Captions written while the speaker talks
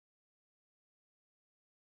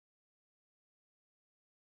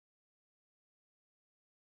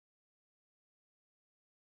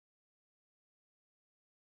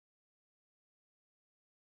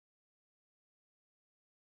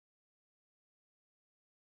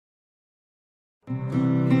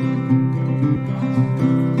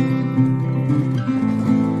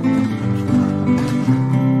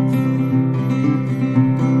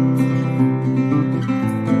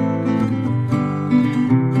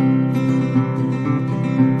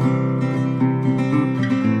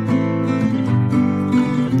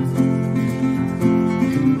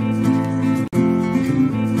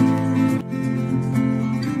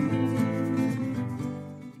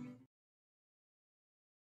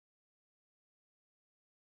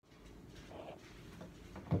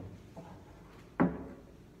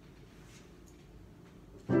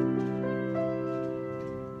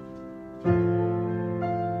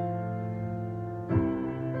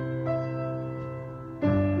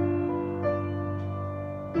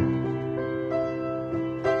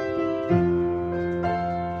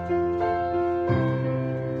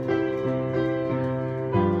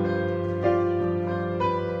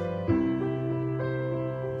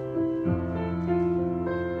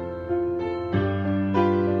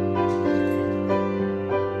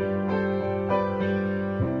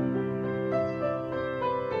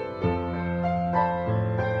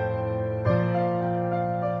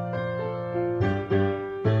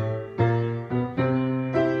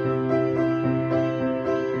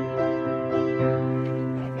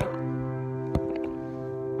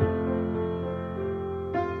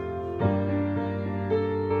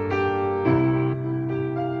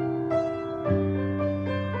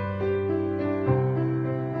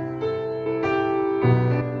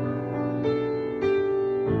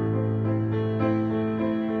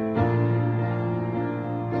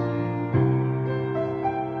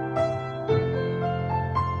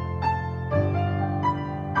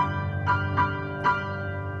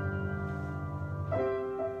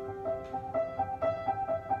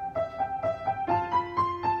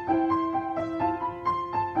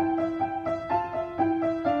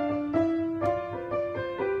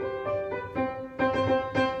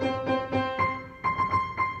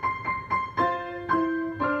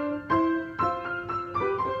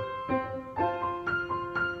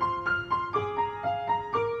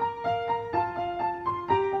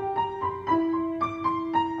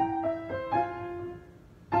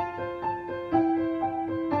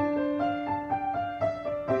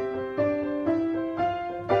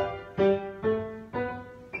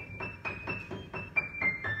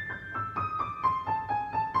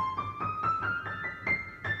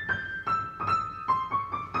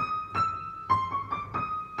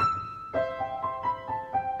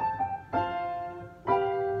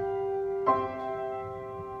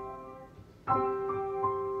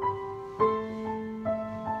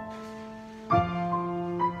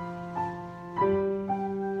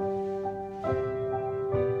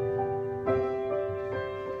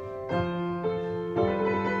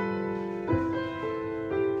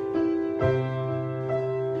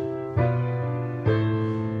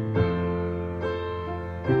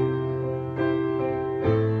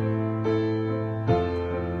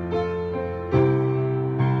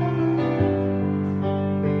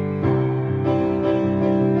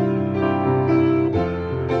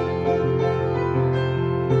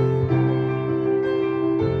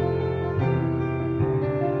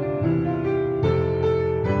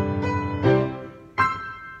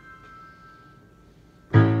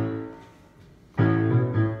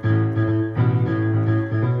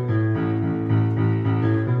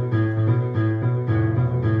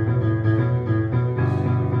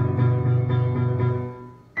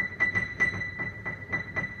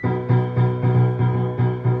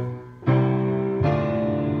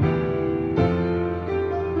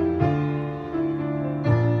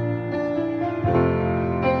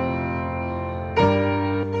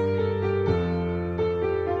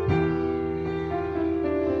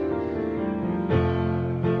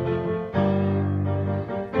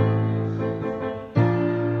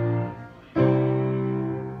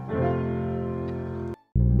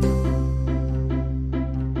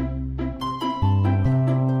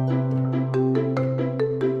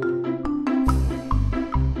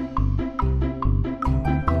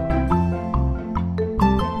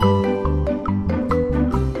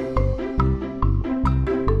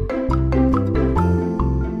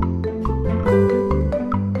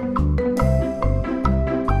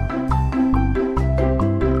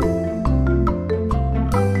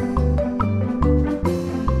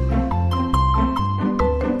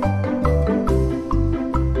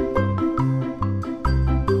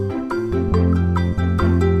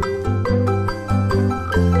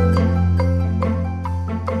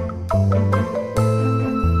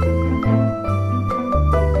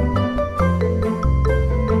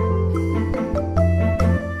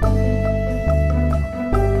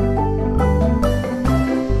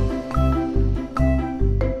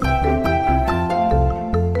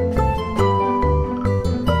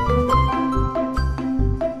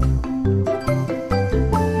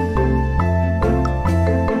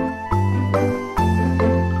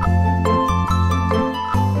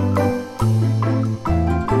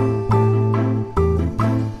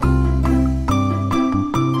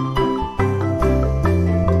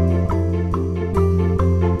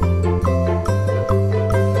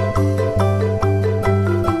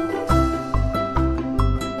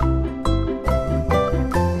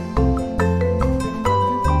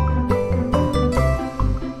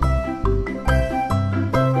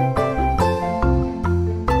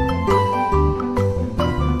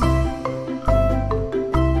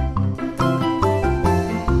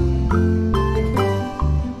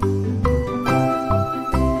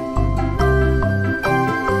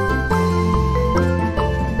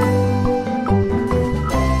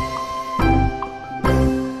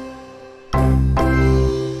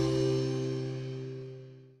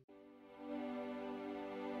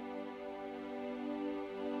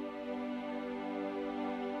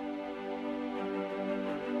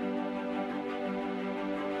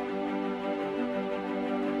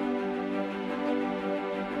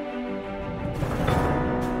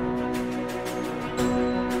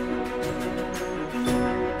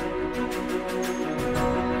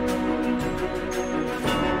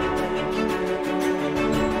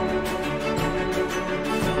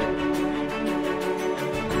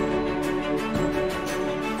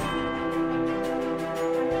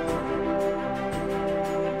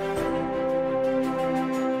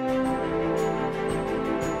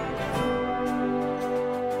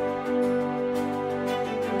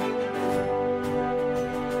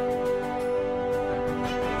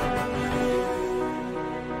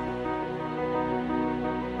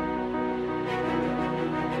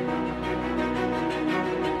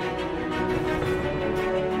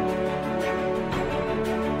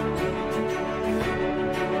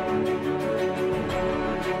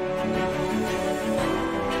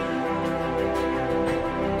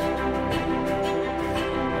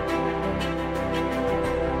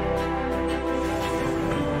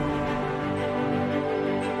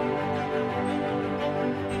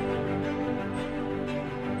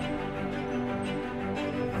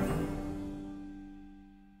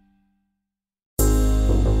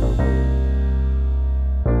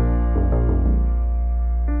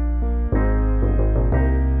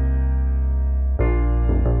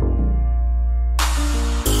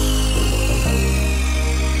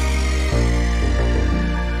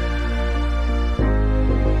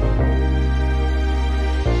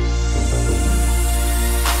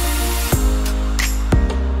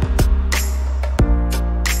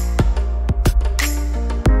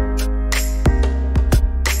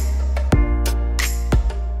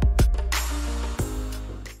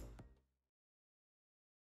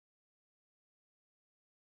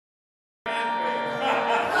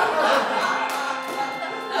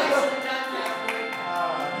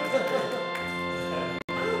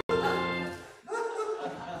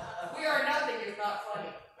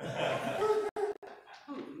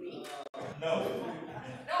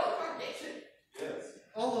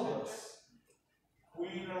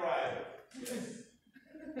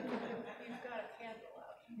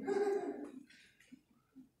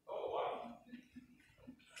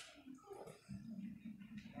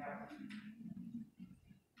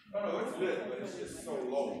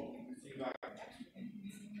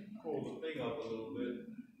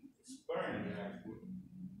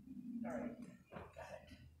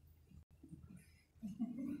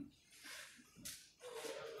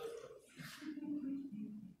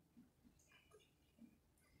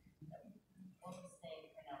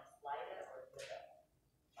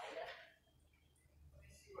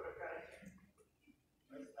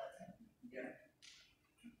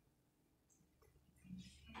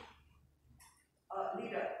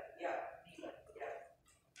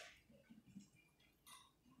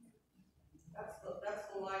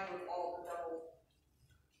combined with all the double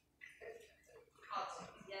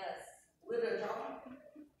consonants. Yes. Little John.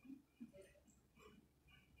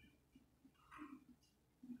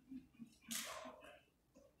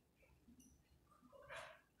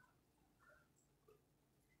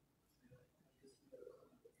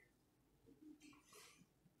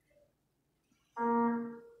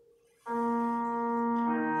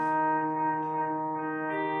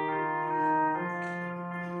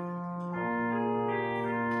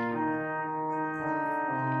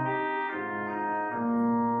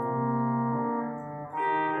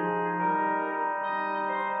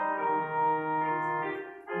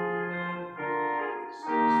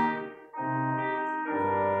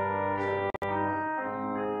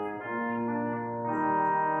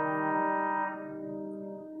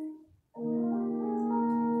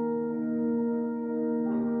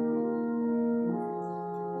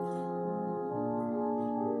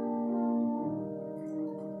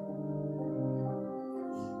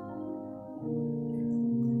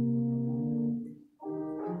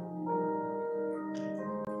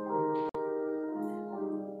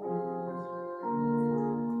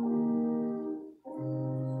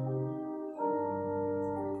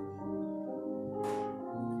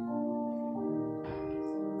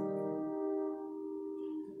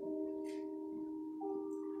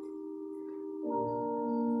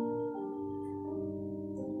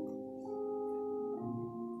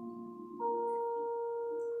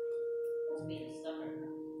 Being stubborn.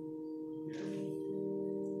 Good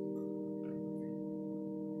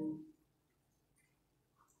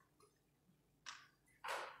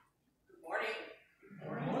morning. Good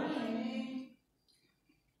morning.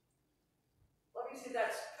 Let me see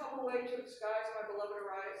that "Come Away to the Skies, My Beloved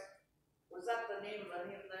Arise." Was that the name of the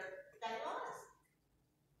hymn there? That was.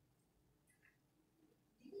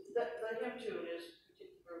 The hymn tune is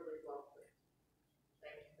particularly lovely.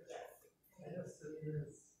 Thank you for that. Yes, it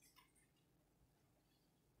is.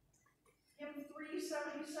 Hymn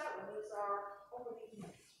 377 is our opening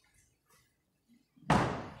hymn.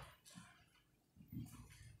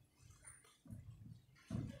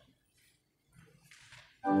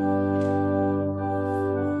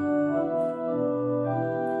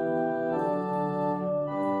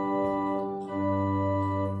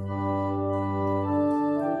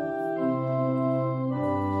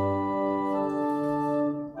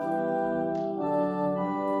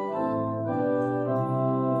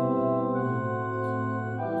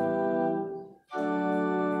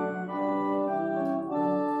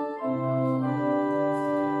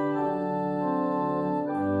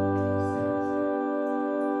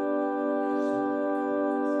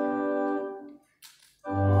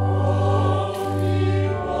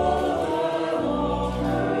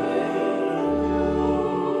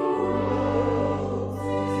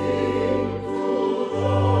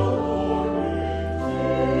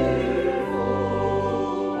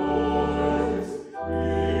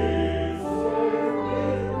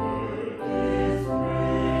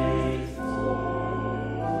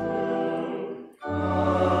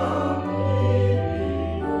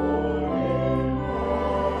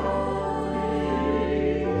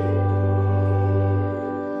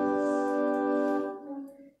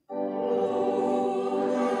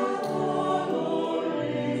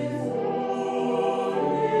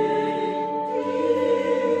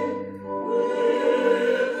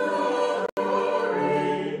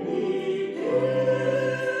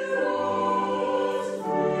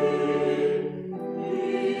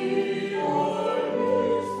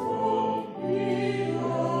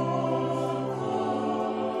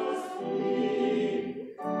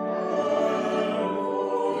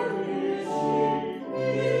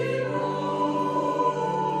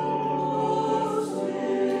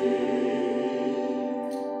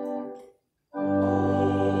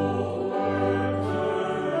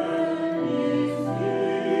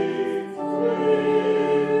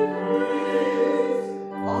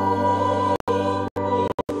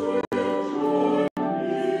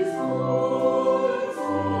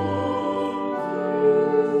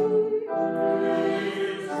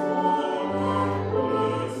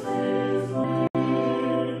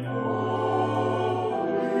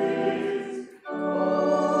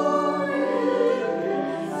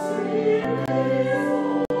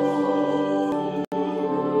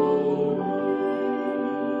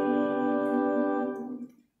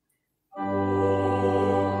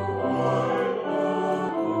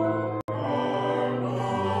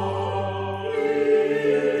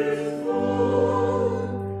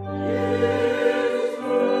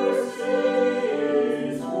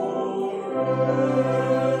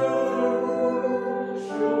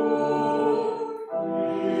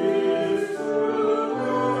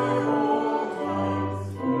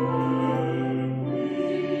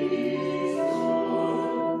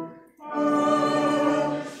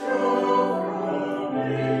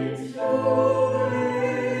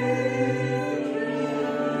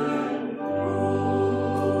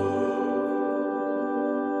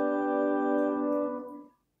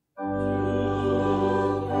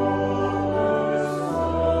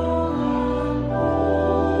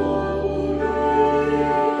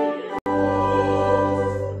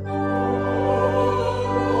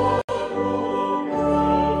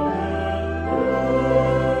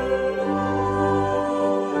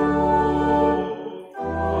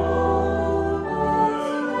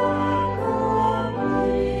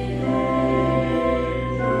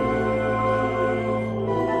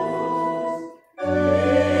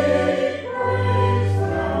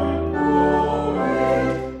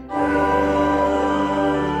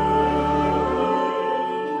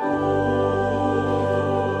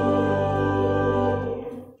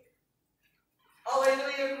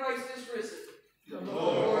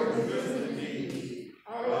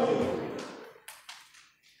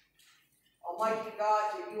 Almighty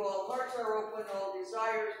God, to you all hearts are open, all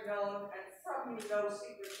desires known, and from you no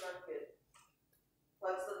secrets are hid.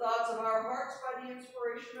 Cleanse the thoughts of our hearts by the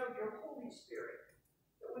inspiration of your Holy Spirit,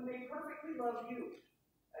 that we may perfectly love you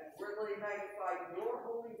and worthily magnify your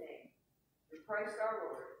holy name. Through Christ our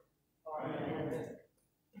Lord. Amen.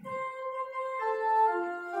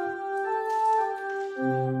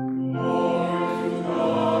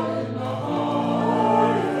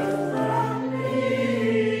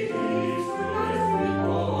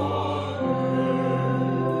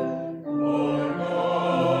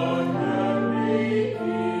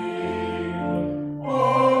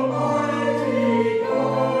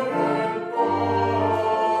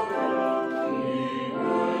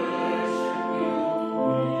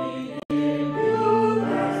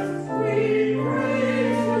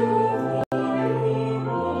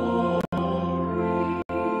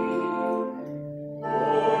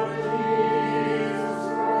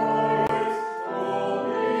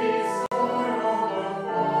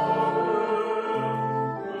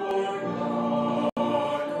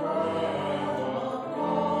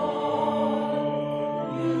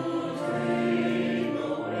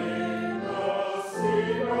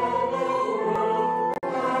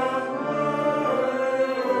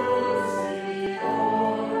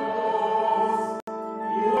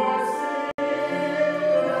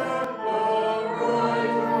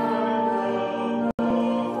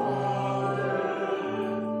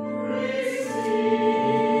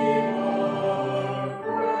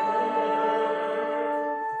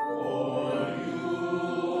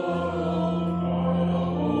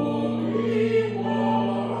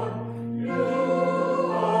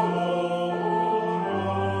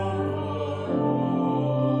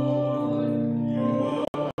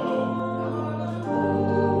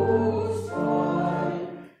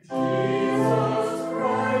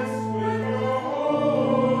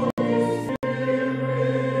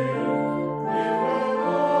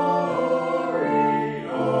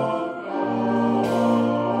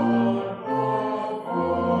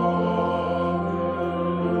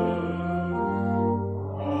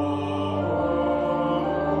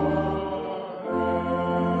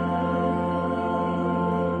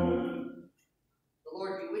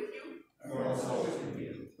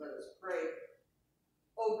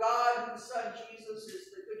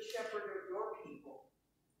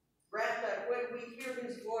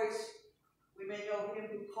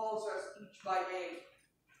 Calls us each by name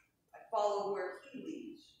and follow where he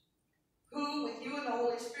leads, who with you and the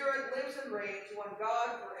Holy Spirit lives and reigns, one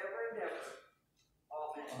God forever and ever.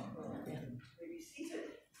 Amen. Amen. You may be seated.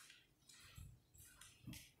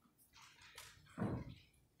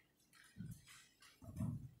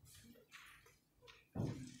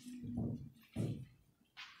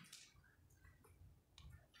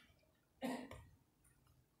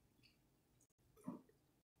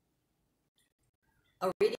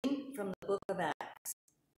 A reading from the book of Acts.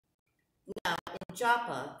 Now, in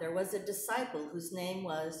Joppa, there was a disciple whose name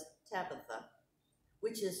was Tabitha,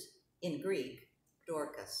 which is, in Greek,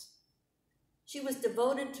 Dorcas. She was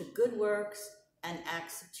devoted to good works and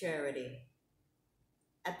acts of charity.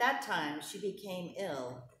 At that time, she became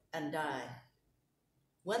ill and died.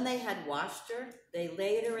 When they had washed her, they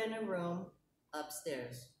laid her in a room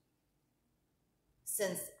upstairs.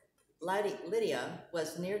 Since Lydia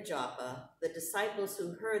was near Joppa, the disciples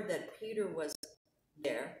who heard that Peter was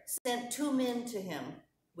there sent 2 men to him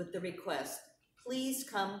with the request, "Please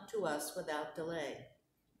come to us without delay."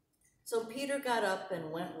 So Peter got up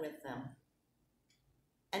and went with them.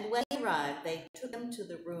 And when he arrived, they took him to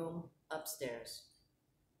the room upstairs.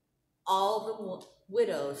 All the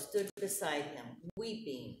widows stood beside him,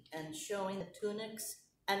 weeping and showing the tunics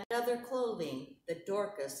and other clothing that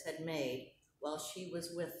Dorcas had made while she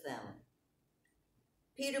was with them.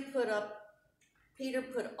 Peter put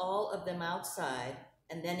all of them outside,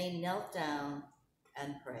 and then he knelt down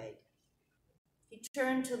and prayed. He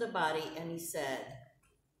turned to the body and he said,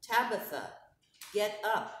 "Tabitha, get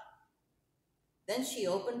up." Then she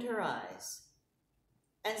opened her eyes,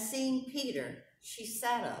 and seeing Peter, she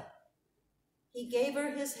sat up. He gave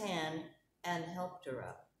her his hand and helped her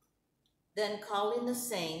up. Then calling the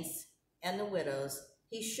saints and the widows,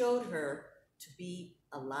 he showed her to be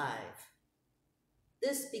alive.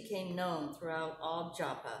 This became known throughout all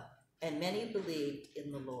Joppa, and many believed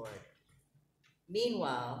in the Lord.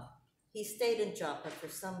 Meanwhile, he stayed in Joppa for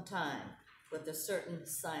some time with a certain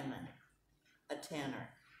Simon, a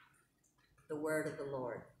tanner. The word of the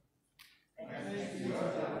Lord. Thanks be to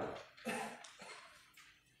God.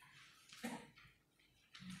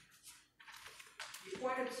 The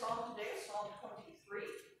appointed psalm today is Psalm 23,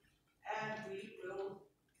 and we will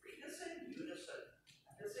read this in unison.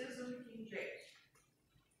 This is in the King James.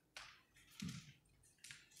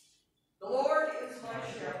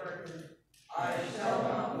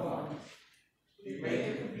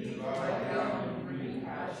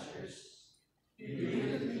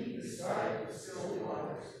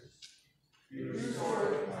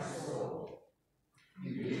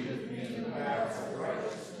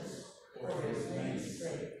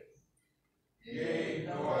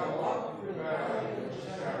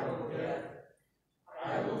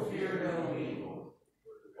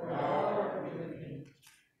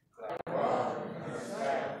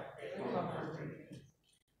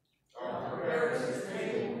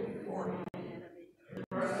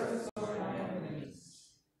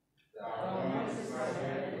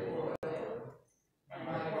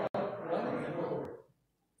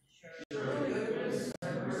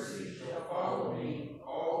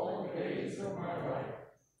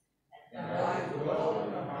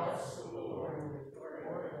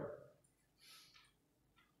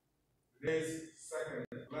 Today's second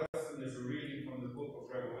lesson is a reading from the book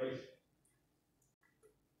of Revelation.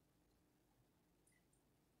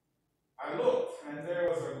 I looked, and there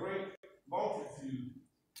was a great multitude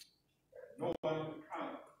that no one could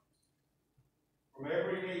count, from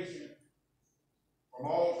every nation, from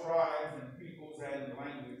all tribes and peoples and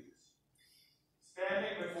languages,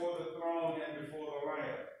 standing before the throne and before the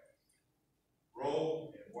Lamb,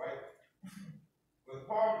 robed in white, with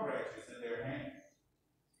palm branches in their hands.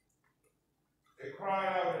 They cried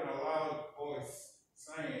out in a loud voice,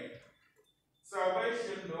 saying,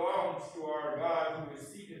 "Salvation belongs to our God who is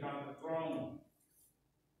seated on the throne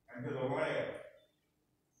and to the Lamb."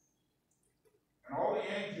 And all the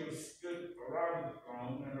angels stood around the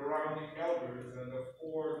throne and around the elders and the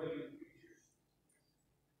four living creatures.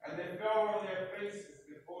 And they fell on their faces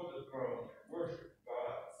before the throne and worshiped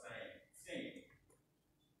God, saying,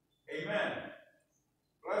 "Amen.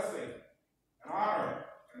 Blessing and honor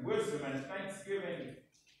and wisdom and thanksgiving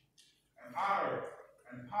and honor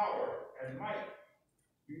and power and might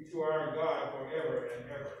be to our God forever and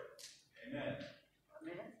ever. Amen."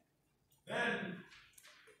 Amen. Then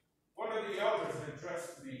one of the elders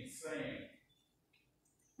addressed me, saying,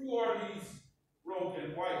 "Who are these robed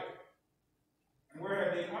in white, and where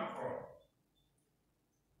have they come from?"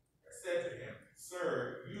 I said to him,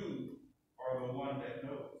 "Sir, you are the one that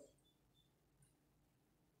knows."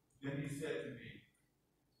 Then he said to me,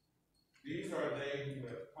 "These are they who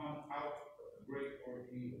have come out of the great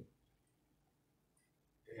ordeal.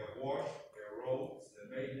 They have washed their robes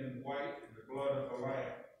and made them white in the blood of the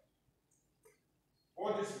Lamb.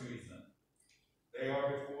 For this reason, they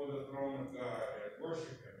are before the throne of God and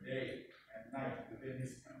worship him day and night within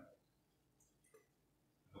his temple.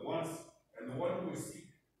 And the one who is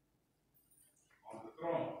seated on the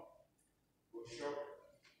throne will shelter them.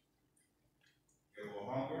 They will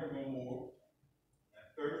hunger no more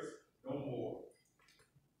and thirst no more.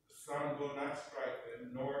 The sun will not strike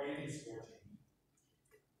them, nor any scorching heat.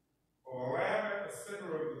 For the Lamb at the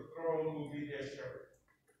center of the throne will be their shepherd,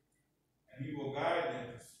 and he will guide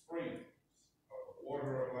them to springs of the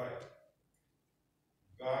water of life.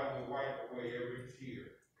 God will wipe away every tear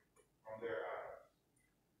from their eyes."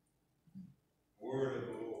 Word of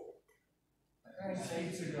the Lord. Thanks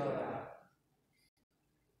be to God.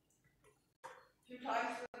 2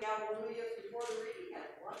 times for the hallelujah before the reading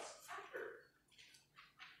and once after.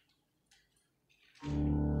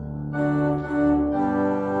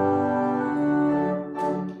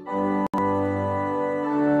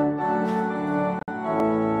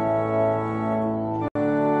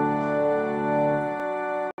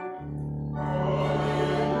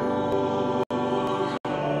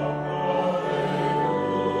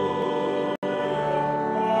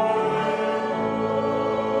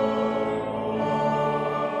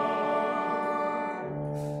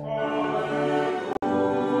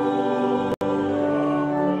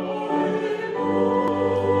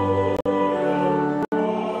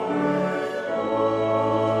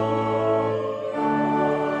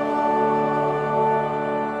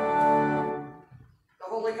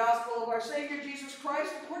 Gospel of our Savior Jesus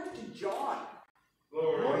Christ according to John.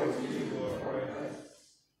 Glory to you, Lord Christ.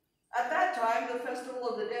 At that time, the festival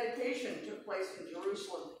of the dedication took place in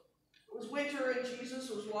Jerusalem. It was winter, and Jesus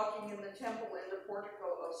was walking in the temple in the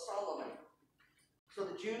portico of Solomon. So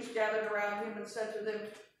the Jews gathered around him and said to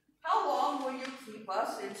them, "How long will you keep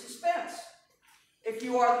us in suspense? If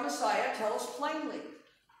you are the Messiah, tell us plainly."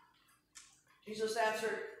 Jesus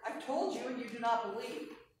answered, "I've told you, and you do not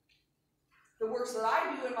believe. The works that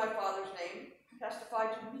I do in my Father's name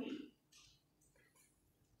testify to me.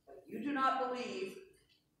 But you do not believe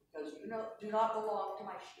because you do not belong to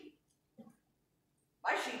my sheep.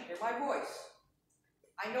 My sheep hear my voice.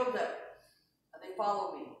 I know them, and they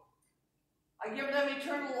follow me. I give them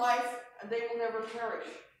eternal life, and they will never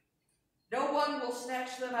perish. No one will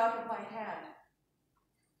snatch them out of my hand.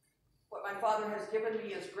 What my Father has given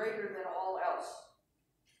me is greater than all else,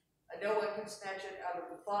 and no one can snatch it out of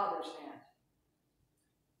the Father's hand.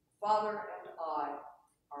 The Father and I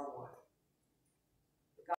are one."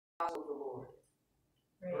 The Gospel of the Lord.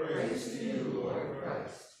 Praise to you, Lord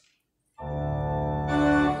Christ.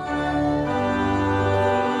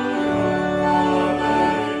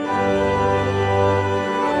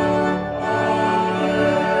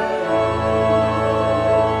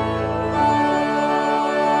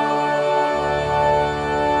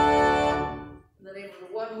 In the name of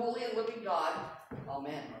the one holy and living God,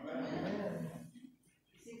 amen. Amen.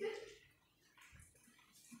 Be seated.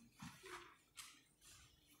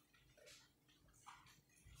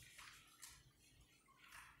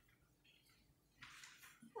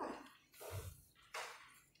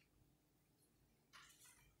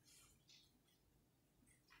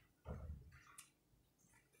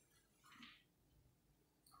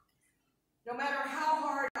 no matter how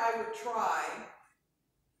hard I would try,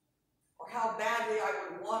 or how badly I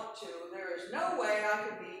would want to, there is no way I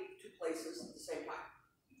could be two places at the same time.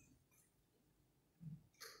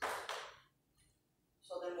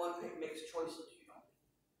 So then one makes choices, you know.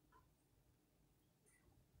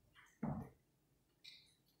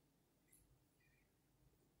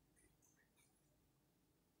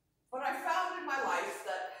 But I found in my life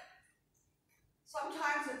that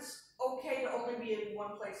sometimes it's okay to only be in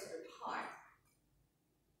one place at a time,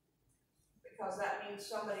 because that means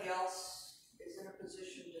somebody else is in a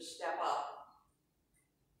position to step up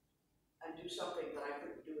and do something that I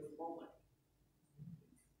couldn't do at the moment.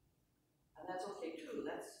 And that's okay too.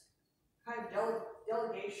 That's kind of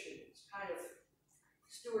delegation. It's kind of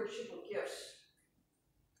stewardship of gifts.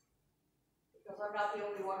 Because I'm not the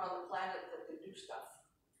only one on the planet that can do stuff,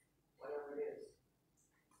 whatever it is.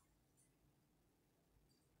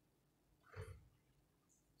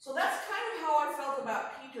 So that's kind of how I felt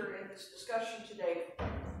about Peter in this discussion today.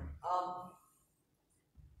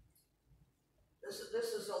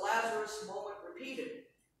 This is a Lazarus moment repeated.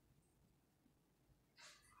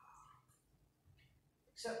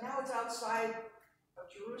 Except now it's outside of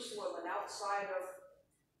Jerusalem and outside of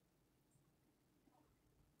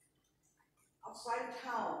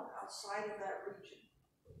town, outside of that region.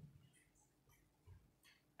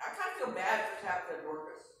 I kind of feel bad for Tabitha and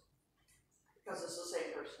Dorcas, because it's the same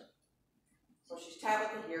person. So she's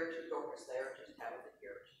Tabitha here, she's Dorcas there, she's Tabitha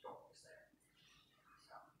here, she's Dorcas there.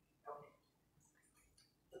 So, okay.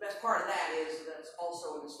 The best part of that is that it's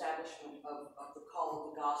also an establishment of the call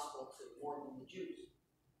of the gospel to more than the Jews.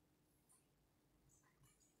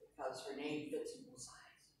 Because her name fits in both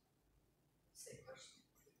sides. Same person.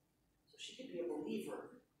 So she could be a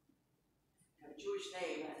believer, have a Jewish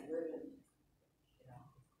name, and live in, you know,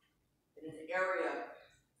 in an area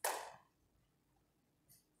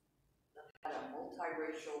that had a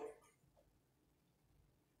multiracial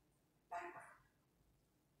background.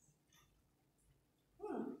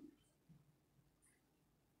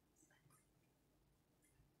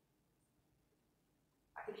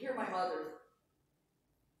 I could hear my mother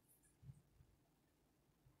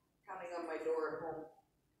pounding on my door at home.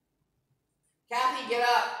 Kathy, get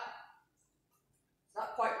up! It's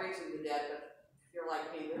not quite raising the dead, but if you're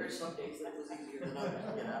like me, there are some days that it was easier than others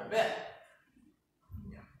to get out of bed.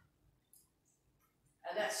 Yeah.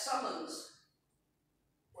 And that summons,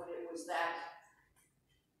 when it was that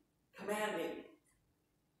commanding,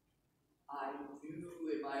 I knew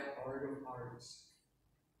in my heart of hearts,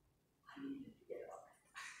 I needed to get up.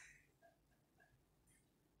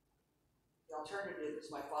 The alternative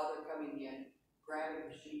is my father coming in, grabbing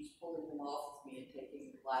the sheets, pulling them off of me, and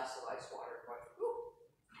taking a glass of ice water and going, ooh.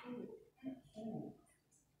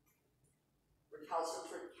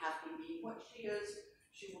 Recalcitrant Kathy being what she is,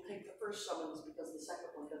 she will take the first summons because the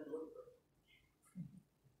second one doesn't look good.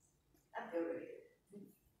 That's good.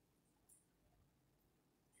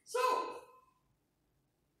 So,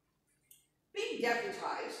 being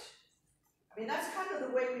deputized, I mean, that's kind of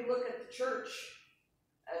the way we look at the church,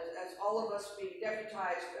 as all of us being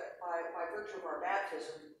deputized by virtue of our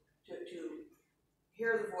baptism to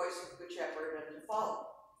hear the voice of the Good Shepherd and to follow.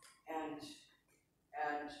 And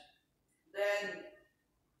then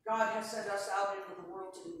God has sent us out into the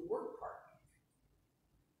world to do the work part.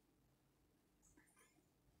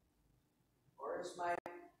 Or as my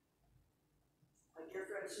dear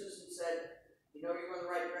friend Susan said, you know you're going the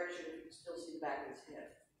right direction if you can still see the back of his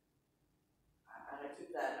head. And I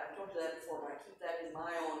keep that, I've told you that before, but I keep that in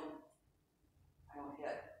my own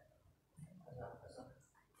head as a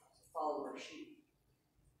follower of sheep.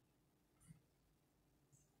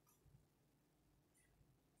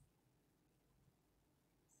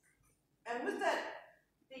 And with that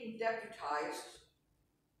being deputized,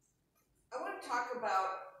 I want to talk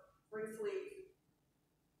briefly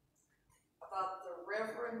about the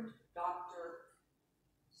Reverend Dr.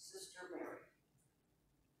 Sister Mary.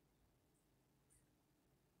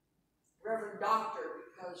 Reverend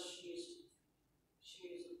Doctor because she's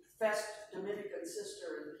a professed Dominican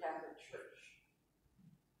sister in the Catholic Church.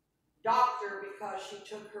 Doctor because she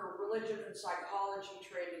took her religion and psychology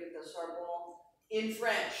training at the Sorbonne in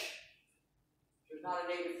French. She was not a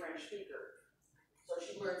native French speaker. So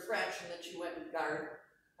she learned French and then she went and got her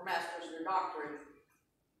master's and her doctorate in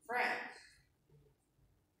France.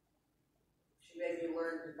 She made me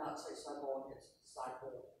learn to not say Sorbonne, it's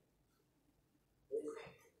Sorbonne.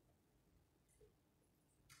 Okay.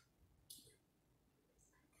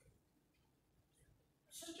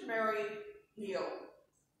 Sister Mary Neal,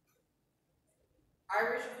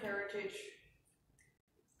 Irish of heritage,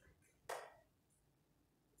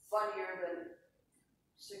 funnier than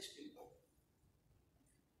 6 people.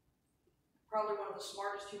 Probably one of the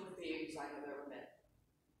smartest human beings I have ever met.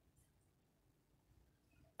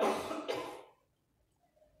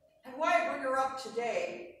 And why I bring her up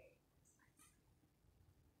today,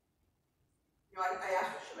 you know, I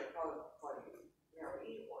asked her, should I call you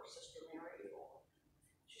Mary or Sister Mary? Or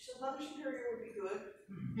she said, Mother Superior would be good.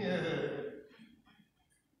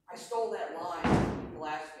 I stole that line. People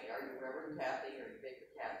ask me, are you Reverend Kathy? Are you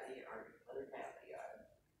Baker Kathy? Are you Mother Kathy? I'm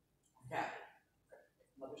Kathy.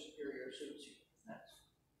 Mother Superior suits you.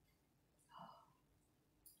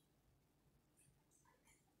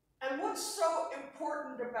 And what's so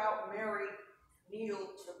important about Mary Neal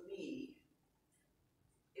to me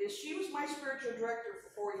is she was my spiritual director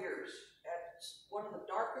for 4 years at one of the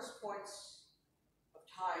darkest points of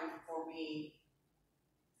time for me,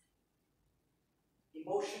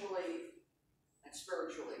 emotionally and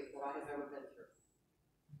spiritually, that I have ever been through.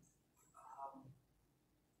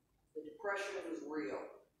 The depression was real.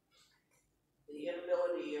 The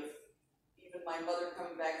inability of even my mother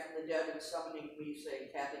coming back from the dead and summoning me,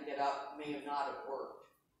 saying, Kathy, get up, may have not have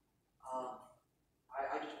worked.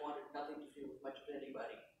 I just wanted nothing to do with much of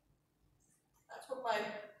anybody. That's what my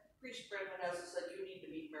priest friend Vanessa said, you need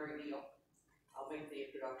to meet Mary Neal. I'll make the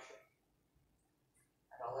introduction.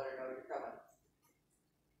 And I'll let her know you're coming.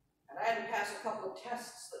 And I had to pass a couple of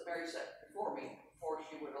tests that Mary set before me before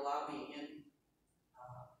she would allow me into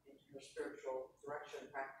her spiritual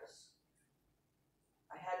direction practice.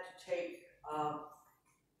 I had to take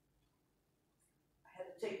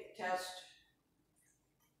the test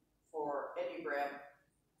for Enneagram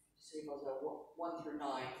to see if I was a 1 through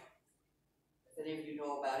 9. If any of you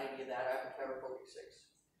know about any of that, I'm a clairvoyant 6.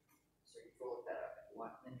 So you can look that up if you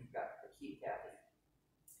want. And then you've got the key Kathy.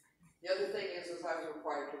 The other thing is I was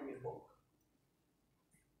required to read a book.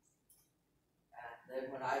 And then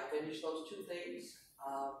when I finished those 2 things,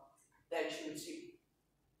 then she would see me.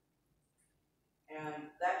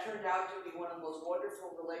 And that turned out to be one of the most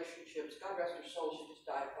wonderful relationships. God rest her soul, she just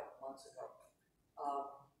died a couple months ago.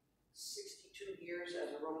 62 years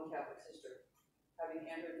as a Roman Catholic sister, having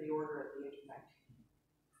entered the order at the age of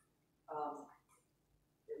 19.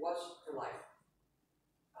 It was her life.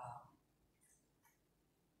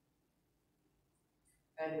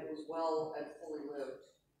 And it was well and fully lived.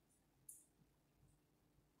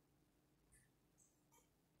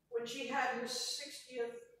 When she had her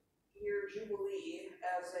 60th year jubilee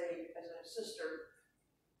as a sister,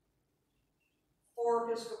 4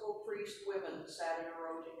 Episcopal priest women sat in a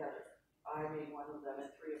row together. I being one of them,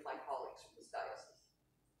 and 3 of my colleagues from this diocese.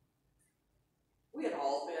 We had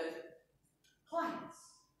all been clients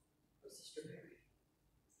of Sister Mary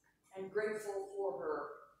and grateful for her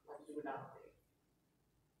like you would not be.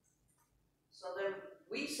 So then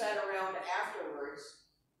we sat around afterwards,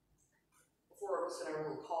 the 4 of us in our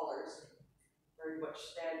little collars, very much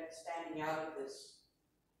standing out of this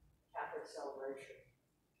Catholic celebration.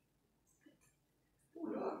 Oh,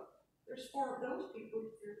 look, there's 4 of those people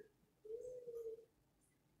here.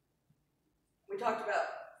 We talked about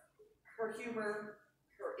her humor,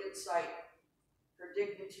 her insight, her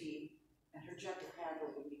dignity, and her gentle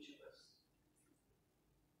handling of each of us.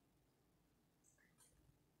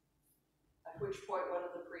 At which point one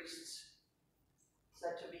of the priests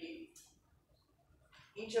said to me,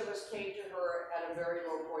 each of us came to her at a very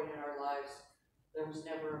low point in our lives. There was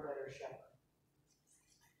never a better shepherd.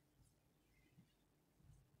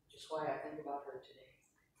 Which is why I think about her today.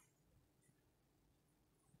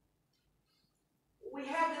 We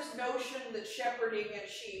have this notion that shepherding and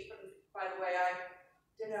sheep, and by the way, I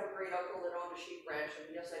did have a great uncle that owned a sheep ranch,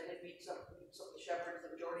 and yes, I did meet some of the shepherds,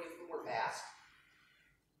 the majority of whom were Basque.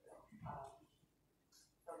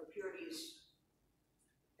 From the Pyrenees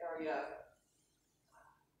area,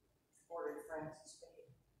 bordering France and Spain.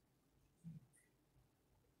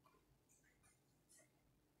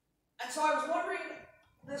 And so I was wondering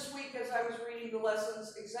this week as I was reading the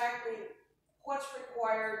lessons exactly what's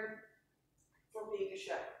required for being a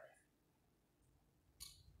shepherd.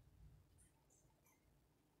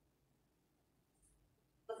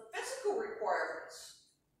 The physical requirements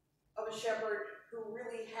of a shepherd who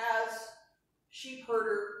really has sheep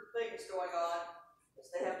herder things going on is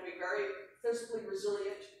they have to be very physically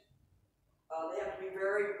resilient. They have to be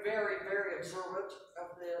very, very, very observant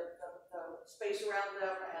of the space around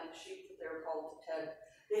them and the sheep that they're called to tend.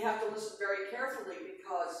 They have to listen very carefully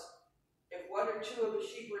because if 1 or 2 of the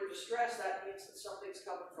sheep are in distress, that means that something's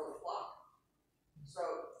coming for the flock.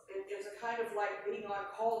 So it's a kind of like being on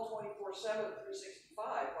call 24/7,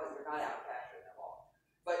 365 when you're not out pasturing them all.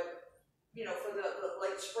 But, you know, for the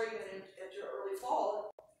late spring and into early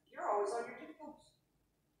fall, you're always on your tiptoes.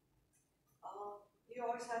 You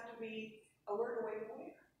always have to be alert, awake,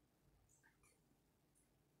 aware.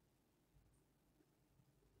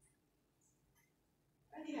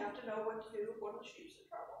 have to know what to do when the sheep's in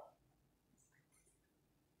trouble.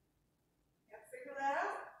 You have to figure that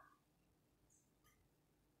out.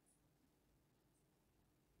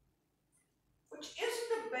 Which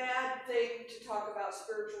isn't a bad thing to talk about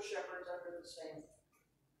spiritual shepherds under the same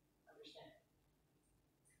understanding.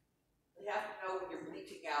 They have to know when you're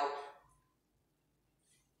bleating out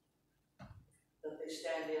that they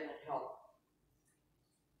stand in and help.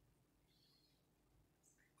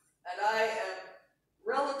 And I am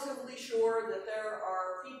relatively sure that there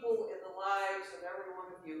are people in the lives of every one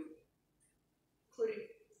of you, including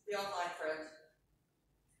the online friends,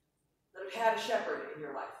 that have had a shepherd in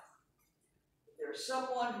your life. There's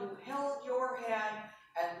someone who held your hand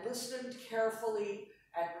and listened carefully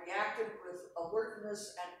and reacted with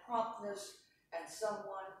alertness and promptness, and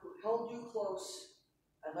someone who held you close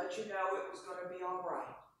and let you know it was going to be all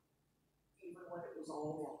right, even when it was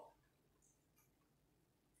all wrong.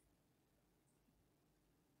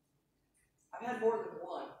 I've had more than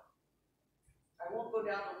one. I won't go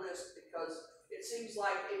down the list because it seems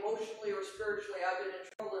like emotionally or spiritually I've been in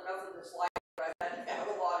trouble enough in this life that I've had to have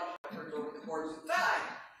a lot of shepherds over the course of time.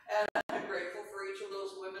 And I'm grateful for each of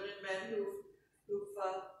those women and men who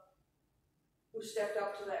stepped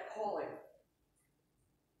up to that calling.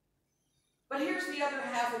 But here's the other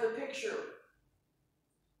half of the picture.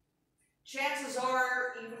 Chances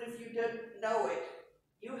are, even if you didn't know it,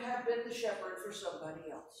 you have been the shepherd for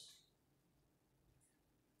somebody else.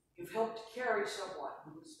 You've helped carry someone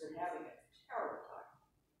who's been having a terrible time.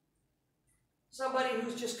 Somebody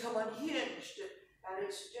who's just come unhinged and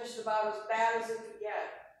it's just about as bad as it can get.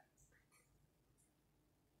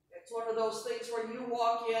 It's one of those things where you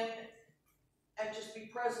walk in and just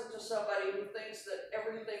be present to somebody who thinks that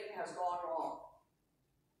everything has gone wrong.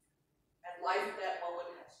 And life at that moment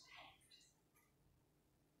has tanked.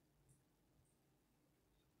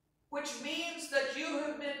 Which means that you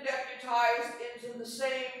have been deputized into the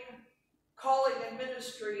same calling and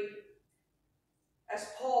ministry as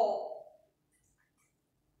Paul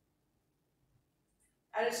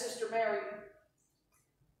and his sister Mary,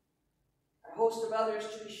 and a host of others,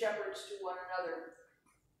 to be shepherds to one another,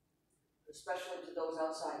 especially to those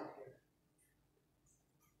outside of here.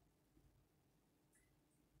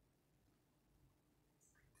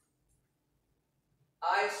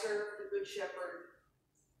 I serve the Good Shepherd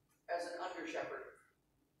as an under-shepherd.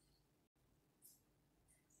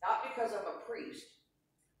 Not because I'm a priest,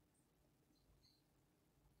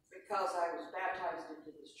 because I was baptized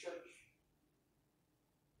into this church.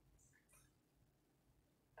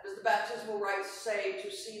 And as the baptismal rites say, to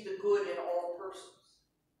see the good in all persons.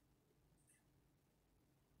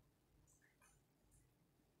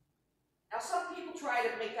 Now, some people try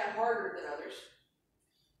to make that harder than others.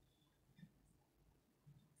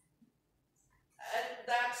 And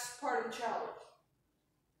that's part of the challenge.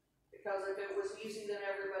 Because if it was easy, then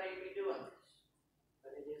everybody would be doing this.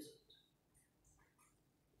 But it isn't.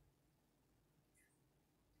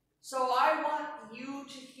 So I want you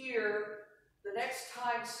to hear the next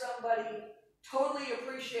time somebody totally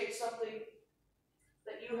appreciates something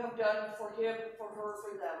that you have done for him, for her,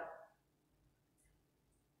 for them,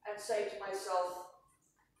 and say to myself,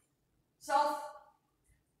 self,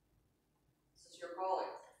 this is your calling.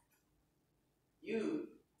 You,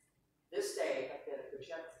 this day, have been a good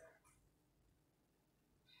shepherd.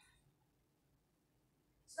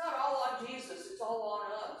 It's not all on Jesus, it's all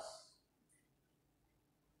on us.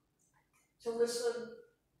 To listen,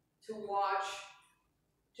 to watch,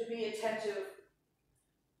 to be attentive.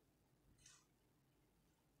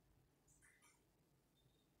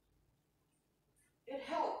 It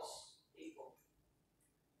helps people.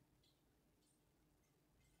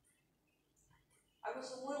 I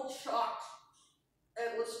was a little shocked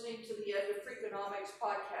at listening to the End of Freakonomics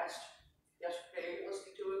podcast yesterday,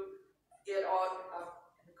 listening to it in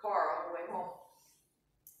the car on the way home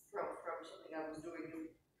from something I was doing.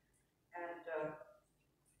 And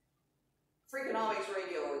Freakonomics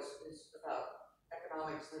radio is about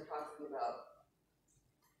economics. They're talking about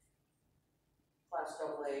Class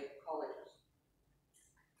AA colleges.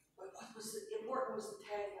 But what was important was the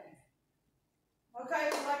tagline. Okay,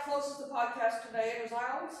 so that closes the podcast today, and as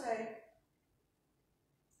I always say,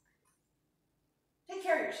 take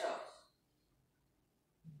care of yourselves.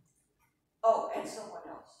 Oh, and someone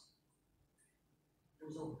else. It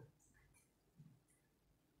was over.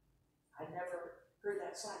 I'd never heard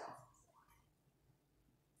that sign off before.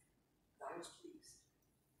 But I was pleased.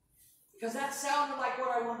 Because that sounded like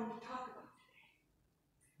what I wanted to talk about today.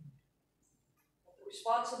 But the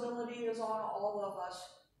responsibility is on all of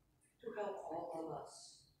us to help all of us.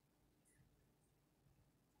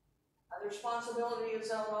 And the responsibility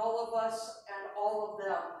is on all of us and all of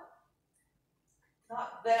them.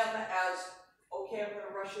 Not them as, okay, I'm going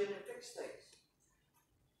to rush in and fix things,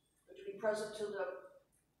 but to be present to them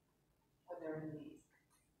when they're in need.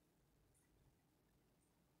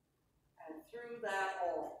 And through that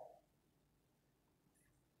all,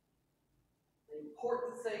 the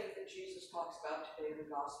important thing that Jesus talks about today in the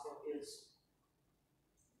gospel is,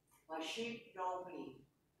 my sheep know me,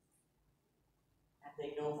 and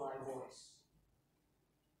they know my voice.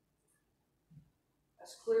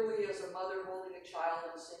 As clearly as a mother holding a child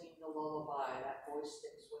and singing the lullaby, that voice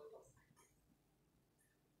sticks with them.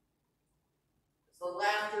 It's the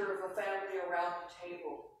laughter of a family around the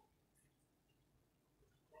table.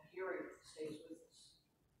 That hearing stays with us.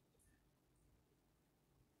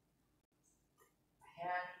 A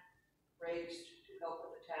hand raised to help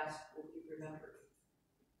with the task will be remembered.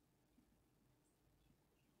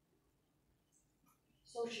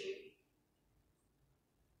 So sheep,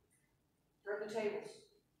 turn the tables.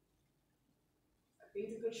 And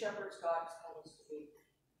be the good shepherds God has called us to be.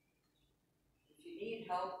 If you need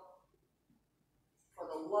help, for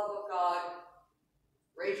the love of God,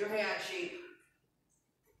 raise your hand, sheep.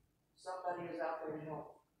 Somebody is out there to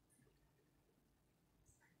help.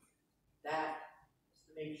 That is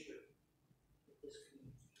the nature of this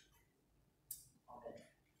community. Amen.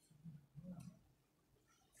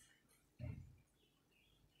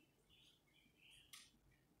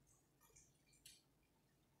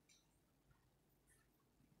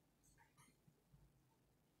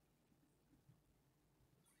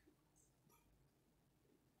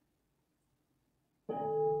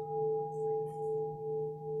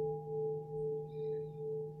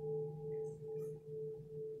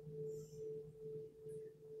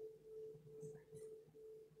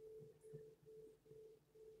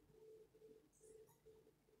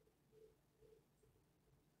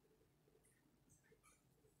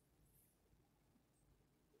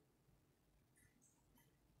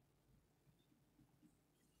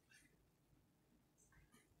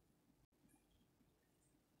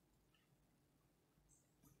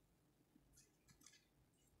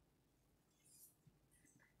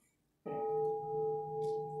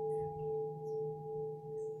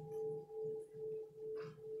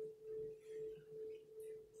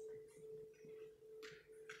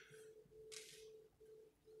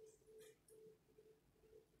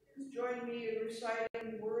 Join me in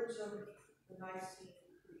reciting the words of the Nicene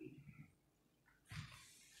Creed.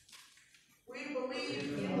 We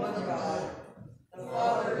believe in one God, the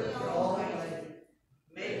Father Almighty,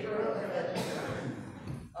 maker of heaven and earth,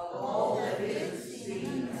 of all that is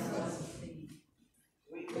seen and unseen.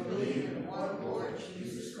 We believe in one Lord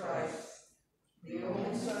Jesus Christ, the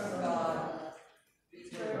only Son of God,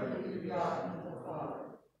 eternally begotten of the Father,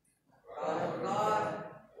 God of God,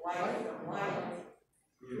 light from light,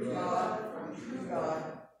 true God from true God,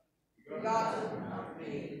 begotten, not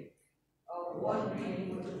made, of one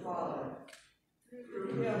being with the Father.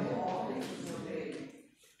 Through him all things were made.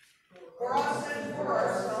 For us and for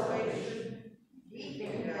our salvation, he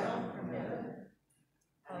came down from heaven,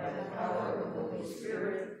 and by the power of the Holy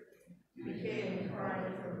Spirit, he became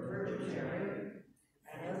incarnate from the Virgin Mary,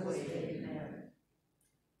 and was made man.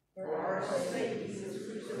 For our sake he was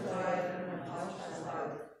crucified and went out to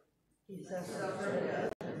life. He suffered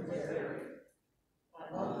death and was buried.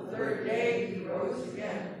 On the third day he rose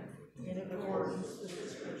again, in accordance with the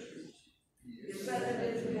Scriptures. He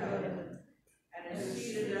ascended into heaven, and is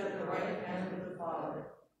seated at the right hand of the Father.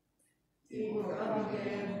 He will come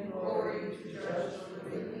again in glory to judge the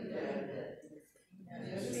living and dead, and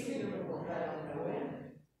his kingdom will have no end.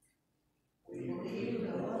 We believe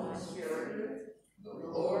in the Holy Spirit, the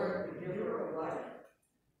Lord, the giver of life,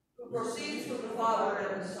 who proceeds from the Father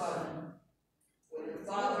and the Son. With the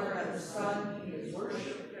Father and the Son he is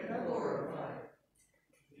worshipped and glorified.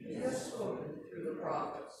 He has spoken through the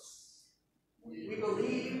prophets. We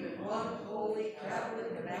believe in one holy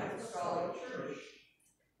Catholic and Apostolic Church.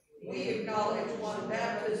 We acknowledge one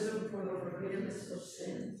baptism for the forgiveness of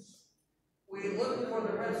sins. We look for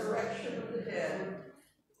the resurrection of the dead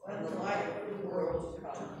and the life of the world to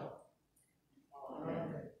come.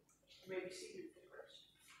 Amen. You may be seated for prayer.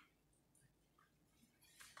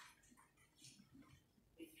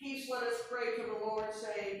 In peace, let us pray to the Lord,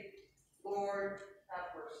 saying, Lord,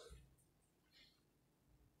 have mercy.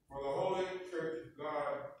 For the Holy Church of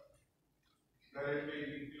God, that it may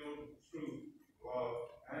be filled with truth, love,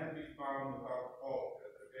 and be found without fault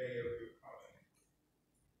at the day of your coming.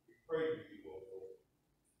 We pray to you, O Lord.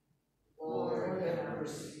 Lord, have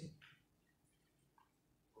mercy.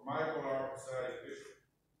 For Michael, our presiding bishop,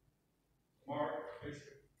 Mark, our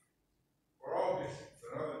bishop, for all bishops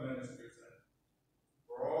and other ministers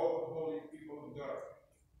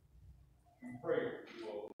pray for you,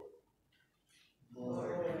 O Lord.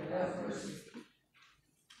 Lord, have mercy.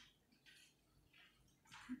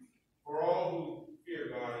 For all who fear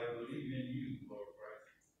God and believe in you, Lord Christ,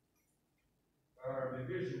 that our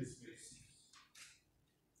divisions may cease,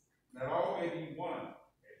 that all may be one,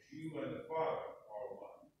 as you and the Father are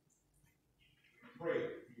one. We pray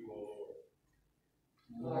for you, O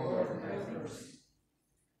Lord. Lord, have mercy.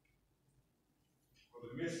 For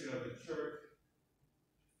the mission of the church,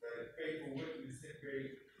 that a faithful witness may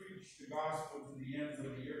preach the gospel to the ends of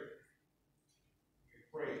the earth. We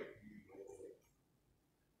pray for you, O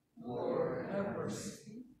Lord. Lord, have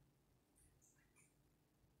mercy.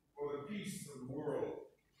 For the peace of the world,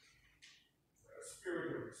 that a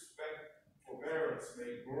spirit of respect and forbearance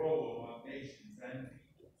may grow among nations and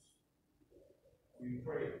peoples. We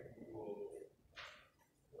pray for you, O Lord.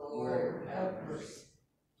 Lord, have mercy.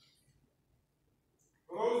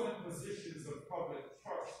 For those in positions of public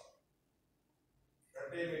trust,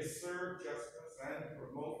 that they may serve justice and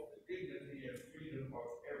promote the dignity and freedom of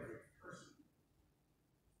every person.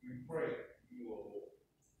 We pray for you, O Lord.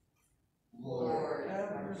 Lord,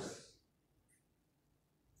 have mercy.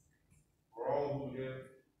 For all who live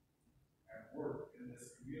and work in this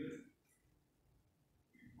community,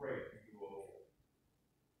 we pray for you, O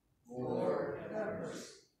Lord. Lord, have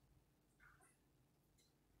mercy.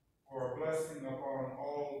 For a blessing upon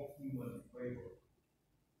all human labor,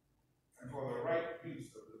 and for the right use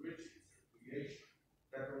of the riches of creation,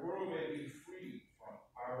 that the world may be free from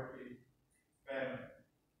poverty, famine,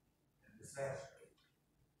 and disaster.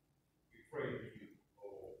 We pray for you, O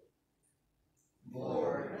Lord.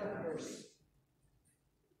 Lord, have mercy.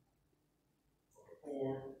 For the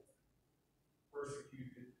poor,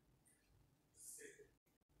 persecuted, sick,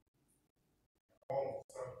 all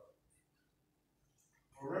who suffer.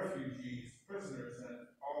 For refugees, prisoners, and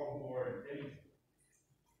all who are in danger,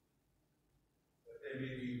 that they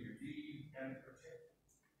may be relieved and protected.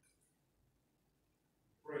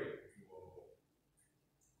 Pray for you, O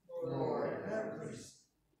Lord. Lord, have mercy.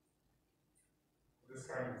 For this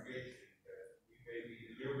congregation, that we may be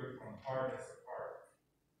delivered from hardness of heart,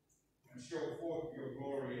 and show forth your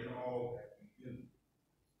glory in all that we do.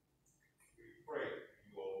 We pray for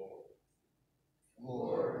you, O Lord.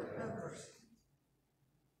 Lord, have mercy.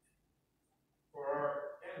 For our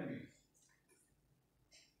enemies,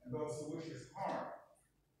 and those who wish us harm,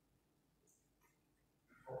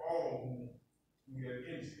 and for all whom we have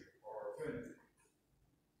injured or offended,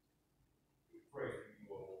 we pray for you,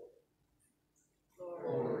 O Lord.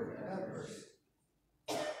 Lord, have mercy.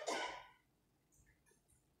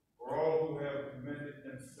 For all who have commended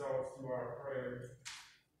themselves to our prayers,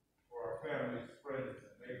 for our families, friends,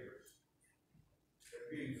 and neighbors, that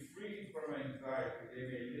being freed from anxiety, they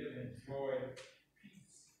may live in joy,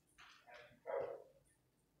 peace, and health.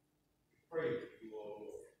 We pray for you, O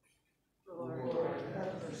Lord. Lord,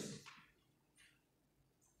 have mercy.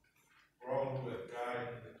 For all who have died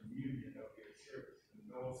in the communion of your church, and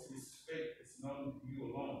those whose faith is known to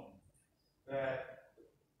you alone, that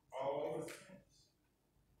all the saints,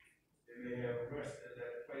 they may have rest at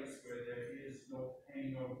that place where there is no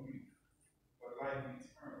pain or grief, but life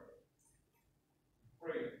eternal. We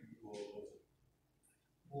pray for you, O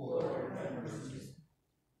Lord. Lord, have mercy.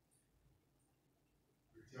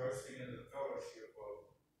 Rejoicing in the fellowship of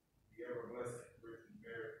the ever-blessed Virgin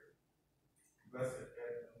Mary, blessed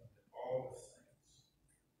Edmunds, and all the saints,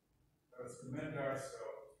 let us commend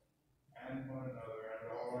ourselves and one another and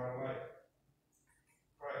all our life.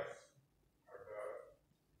 Christ, our God.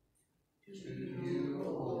 To you, O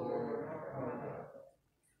Lord, our God.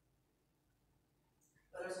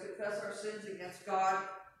 Let us confess our sins against God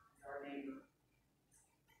and our neighbor.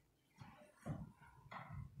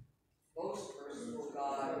 Most merciful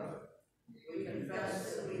God, we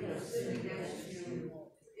confess that we have sinned against you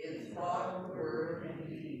in thought, word, and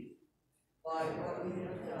deed, by what we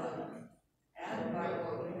have done and by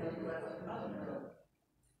what we have left undone.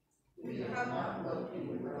 We have not loved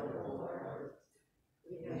you with our whole heart.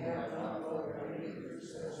 We have not loved our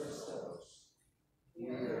neighbors as ourselves. We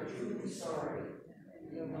are truly sorry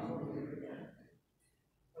and we are humbly repentant.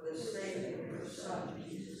 For the sake of your Son,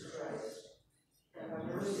 Jesus Christ, have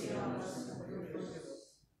mercy on us and forgive us,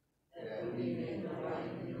 that we may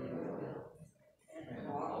delight in your will and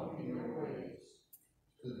walk in your ways,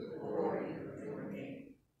 to the glory of your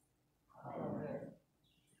name. Amen.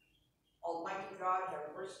 Almighty God,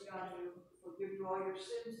 have mercy on you, forgive you all your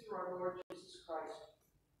sins through our Lord Jesus Christ,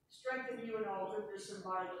 strengthen you in all goodness and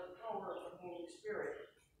by the power of the Holy Spirit,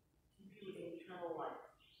 keep you in eternal life.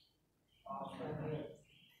 Amen.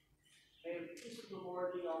 May the peace of the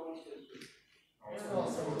Lord be always with you. And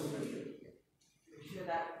also with you. We share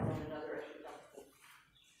that with one another as we come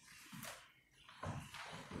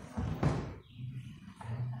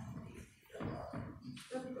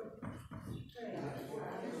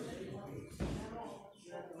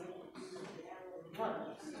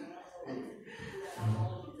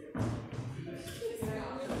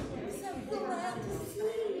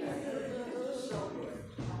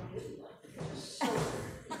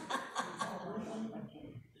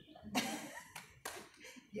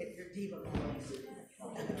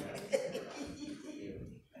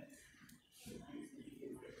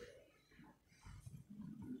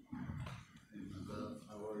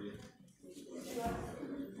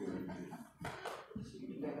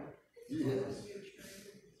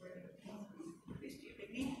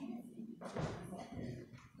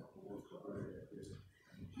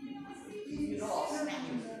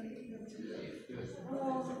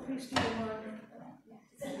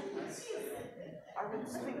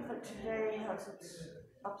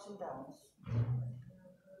ups and downs.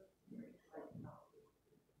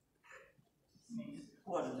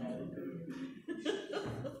 What an attitude.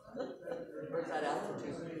 Where's that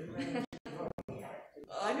altitude?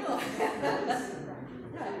 I know.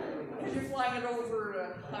 Because you're flying it over a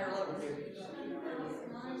higher level here.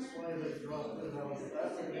 That's why they dropped it out.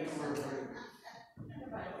 That's a good word.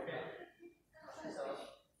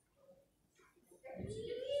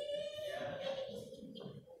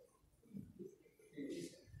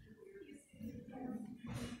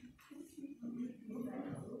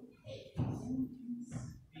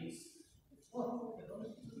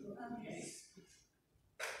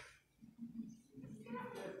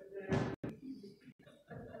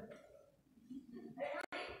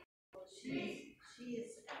 She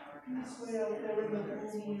is our This way out there in the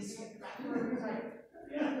movies.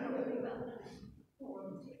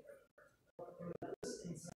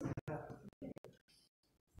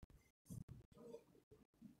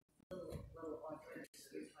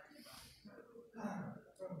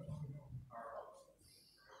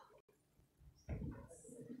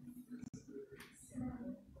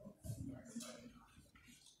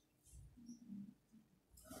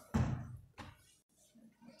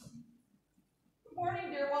 Good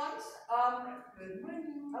morning, dear ones.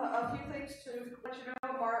 A few things to let you know.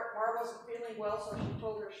 Mar wasn't feeling well, so she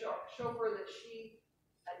told her chauffeur that she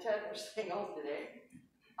and Ted were staying home today.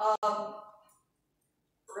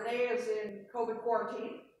 Renee is in COVID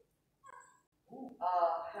quarantine.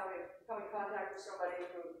 Having come in contact with somebody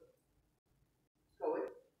who COVID.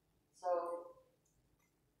 So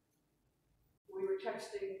we were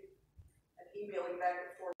texting and emailing back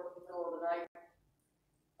and forth in the middle of the night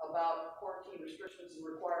about quarantine restrictions and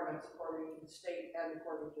requirements according to the state and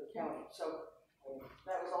according to the county. So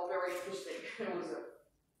that was all very interesting. It was a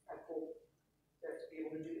kind of cool to be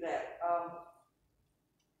able to do that.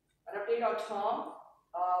 An update on Tom.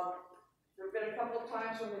 There have been a couple of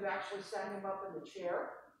times when we've actually sat him up in the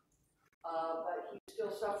chair, but he's still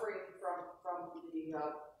suffering from the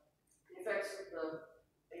effects of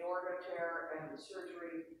the aorta tear and the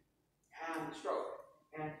surgery and the stroke,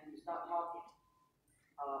 and he's not talking.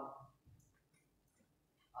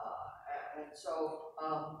 And so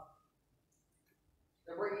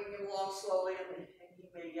they're bringing him along slowly, and he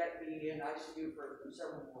may yet be in ICU for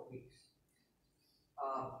several more weeks.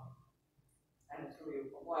 And it's going to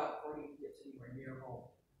be a while before he gets anywhere near home.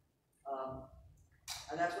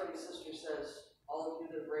 And that's what his sister says. All of you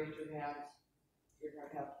that have raised your hands, you're going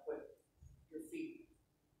to have to put your feet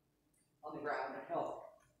on the ground and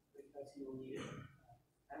help, because he will need it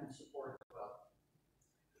and support as well.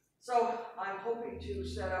 So I'm hoping to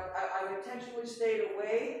set up, I've intentionally stayed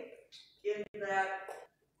away in that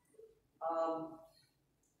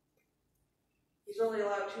he's only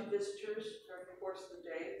allowed 2 visitors during the course of the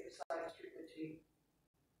day besides treatment team.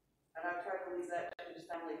 And I've tried to leave that to his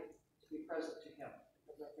family to be present to him,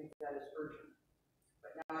 because I think that is urgent.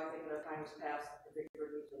 But now I think enough time has passed that the vicar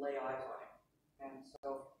needs to lay eyes on him. And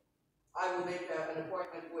so I will make an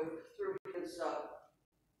appointment through his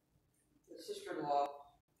sister-in-law,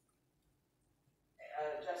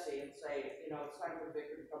 Jessie, and say, it's time for the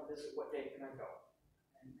vicar to come visit. What day can I go?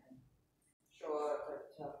 And show up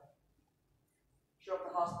at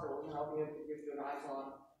the hospital, and I'll be able to give you an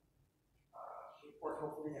eyes-on report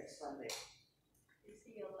hopefully next Sunday. Is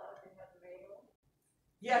he allowed to have the mail?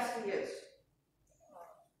 Yes, he is.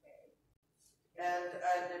 And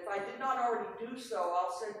if I did not already do so,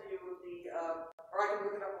 I'll send you or I can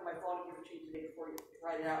look it up on my phone and give it to you today before you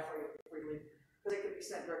write it out for you before you leave, because it can be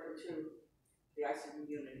sent directly to the ICU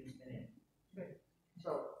unit he's been in. Okay.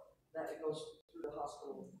 So that it goes through the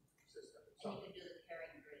hospital system. And you can do the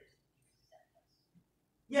carrying bridge.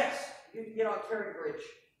 Yes, you can get on Carry Bridge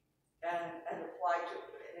and apply to,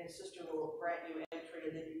 and his sister will grant you entry,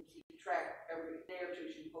 and then you keep track every day or two.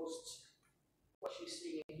 She posts what she's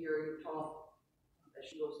seeing and hearing Tom as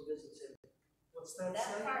she goes and visits him. What's that That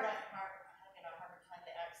say? part I'm having a harder time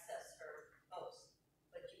to access her post,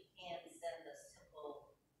 but you can send a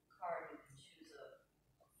simple card. You can choose a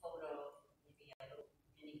photo, maybe a little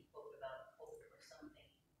mini quote about COVID or something,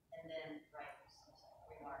 and then write some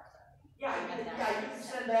remarks on it. Yeah, you can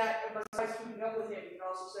send that, and besides keeping up with him, you can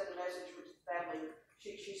also send a message to his family.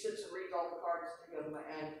 She sits and reads all the cards to him,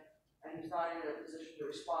 and he's not in a position to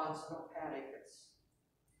respond, so don't panic. It's,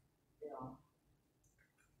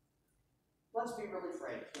 let's be really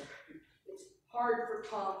frank here. It's hard for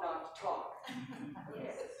Tom not to talk.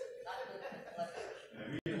 Yes.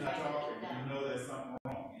 And if he's not talking, you know there's something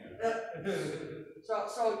wrong.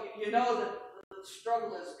 So you know that the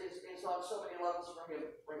struggle is on so many levels for him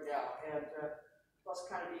right now, and plus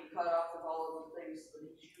kind of being cut off with all of the things that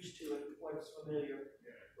he's used to and what is familiar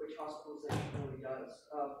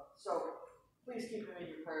So please keep them in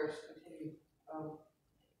your prayers. Continue.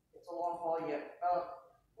 It's a long haul yet.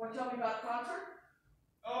 Want to tell me about the concert?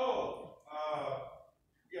 Oh,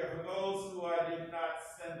 yeah, for those who I did not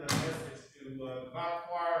send a message to, Mount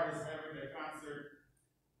Choir is having their concert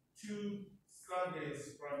 2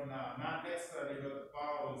 Sundays from now. Not next Sunday, but the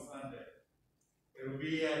following Sunday. It'll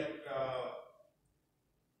be at,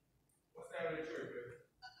 what's that other church?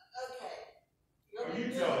 Okay. Oh,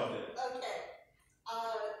 you tell them. Okay.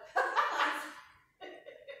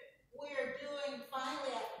 We're doing,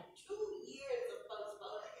 finally, after 2 years of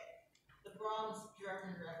postponing it, the Brahms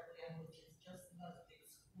German Requiem, which is just the most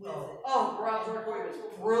exquisite. Brahms Requiem is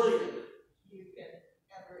brilliant. You can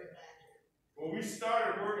ever imagine. Well, we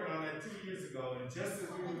started working on that 2 years ago, and just as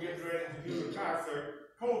we were getting ready to do the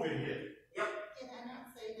concert, COVID hit. Did I not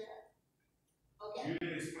say that? Okay. You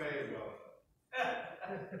didn't explain it well.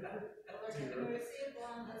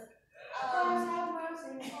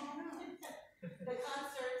 The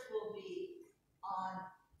concerts will be on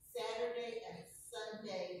Saturday and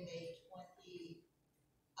Sunday, May 20,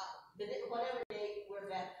 whatever date we're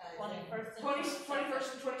baptizing. 21st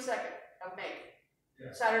and 22nd of May.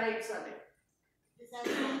 Yeah. Saturday and Sunday. Is that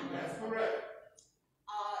right? That's correct.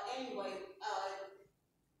 Anyway,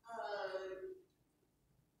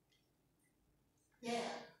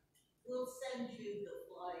 Dan, we'll send you the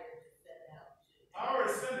flyer to send out to. I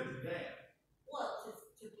already sent it to Dan. Well,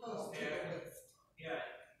 to post to the list. Yeah,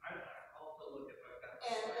 I also look at that.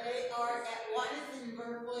 And they are one is in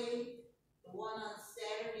Berkeley, the one on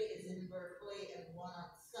Saturday is in Berkeley, and one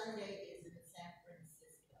on Sunday is in San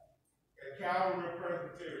Francisco. At Calvary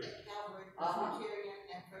Presbyterian. At Calvary Presbyterian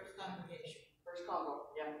and First Congregation. First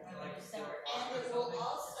combo, yeah. Like December. And it will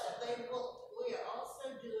also, we are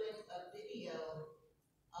also doing a video,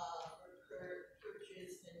 for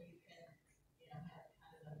churches, and you can, have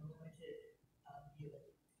kind of a limited,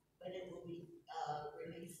 viewing. But it will be,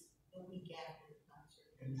 released the week after the concert.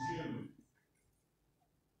 In June.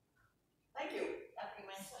 Thank you. That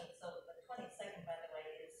reminds me, so the 22nd, by the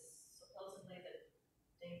way, is supposedly the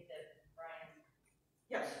date that Brian.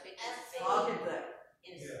 Yes. Is I'll get that.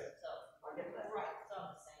 Yeah. so, I'll get that. Right, it's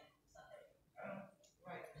on the same Sunday.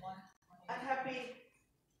 right, 1/20. And happy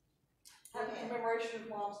commemoration of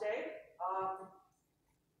Mom's Day.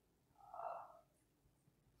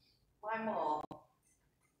 My mom,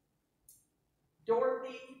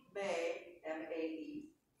 Dorothy May, M-A-E,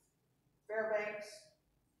 Fairbanks,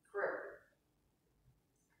 Career.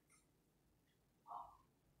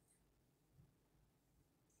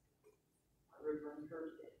 I remember her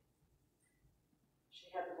today. She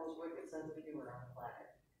had the most wicked sense of humor on the planet.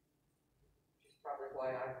 Which is probably why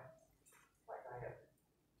I am.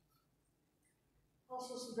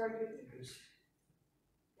 Also, some very good news.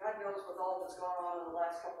 God knows with all that's gone on in the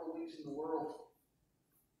last couple of weeks in the world,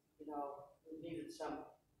 we needed some.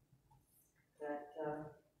 That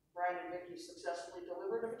Brian and Vicki successfully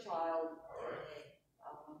delivered of a child,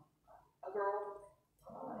 a girl,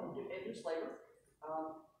 induced labor.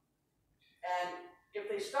 And if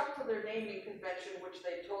they stuck to their naming convention, which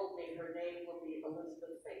they told me her name will be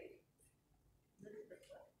Elizabeth Faith.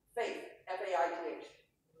 Faith, F-A-I-T-H.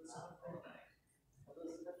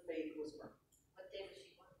 Elizabeth Faith was born. What day was she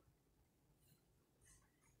born?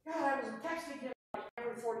 God, I was texting him like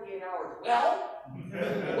every 48 hours. Well,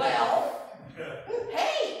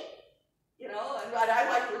 hey! And I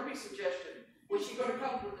like Ruby's suggestion. Was she going to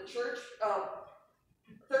come to the church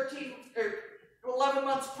 13 or 11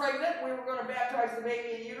 months pregnant? We were going to baptize the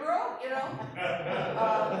baby in utero,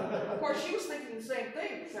 Of course, she was thinking the same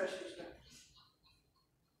thing because she was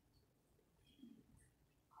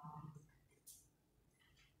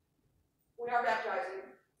we are baptizing.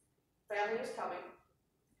 Family is coming.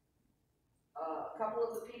 A couple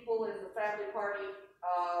of the people in the family party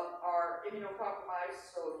are immunocompromised,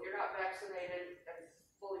 so if you're not vaccinated and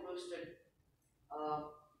fully boosted,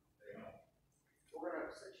 we're going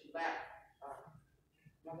to send you back. I'm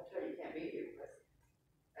not going to tell you can't be here, but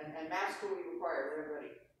and masks will be required,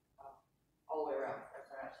 everybody, all the way around. That's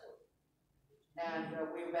an absolute. And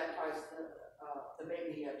we baptized the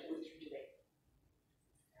baby 2 weeks from today.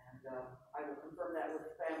 And I will confirm that with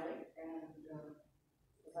the family, and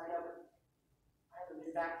because I haven't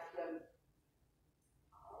been back to him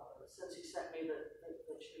since he sent me that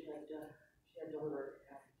she had delivered,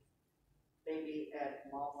 and baby and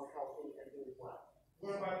mom were healthy and doing well.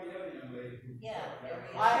 What about the other young lady? Yeah.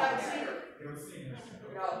 I haven't seen her. You haven't seen her?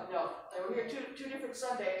 No. They were here two different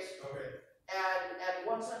Sundays, Okay. and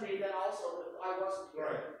one Sunday then also I wasn't here.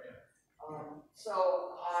 Right, yeah.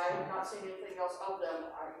 So I have not seen anything else of them.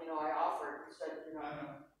 I offered and said, I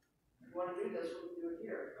know. you want to do this, we can do it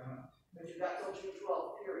here. Because you got till June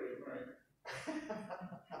 12th, period. Right.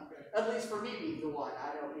 At least for me being the one,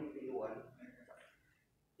 I don't need to be the one.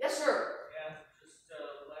 Yes, sir. Yeah, just to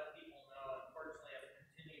let people know, unfortunately, I've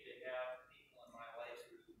continued to have people in my life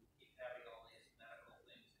who keep having all these medical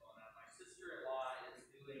things going on. My sister-in-law is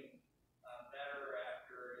doing better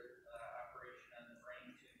after operation on the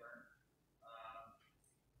brain tumor.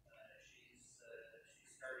 She's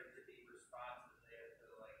starting to be responsive. They have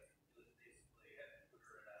to basically had to put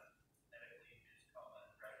her in a medically induced coma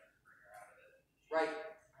and try to bring her out of it. Right.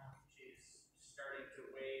 She's starting to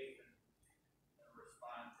wave and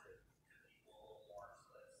respond to people a little more,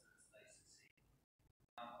 so that's nice to see.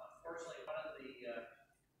 Unfortunately, one of the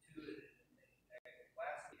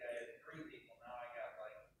last week I had 3 people, now I got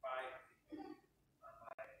like 5 people on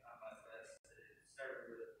my list. It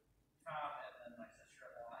started with Tom, and then my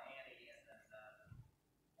sister-in-law Annie, and then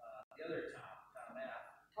the other Tom F.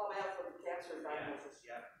 Tom F. with the cancer diagnosis.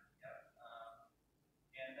 Yep.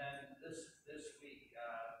 And then this week,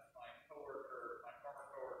 my former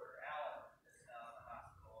coworker Alan is now in the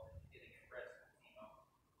hospital and getting aggressive chemo.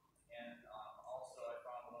 And also, I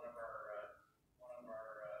found one of our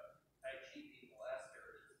IG people,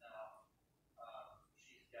 Esther, is now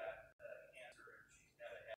she's got cancer and she's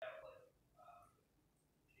got to have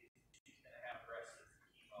she's going to have aggressive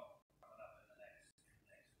chemo coming up in the next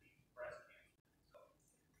week, breast cancer. So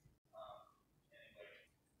anyway,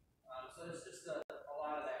 so it's just a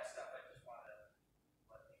lot of that stuff. I just wanted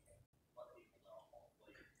to let people know.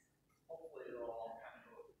 Hopefully it'll all kind of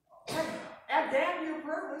go. And Dan, your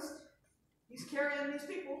purpose, he's carrying these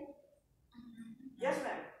people. Yes,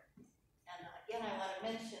 ma'am. And again, I want to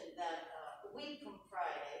mention that a week from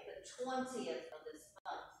Friday, the 20th of this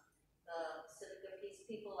month, the Civic of Peace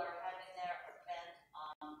people are having their event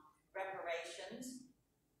on reparations.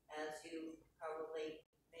 As you probably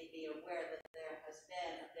may be aware, that there has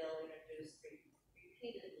been a bill introduced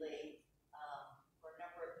repeatedly for a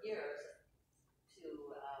number of years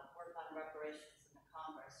to work on reparations in the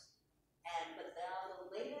Congress. But now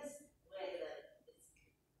the latest way that it's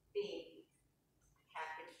being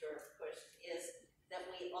packaged or pushed is that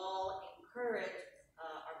we all encourage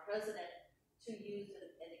our president to use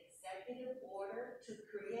an executive order to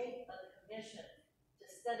create a commission to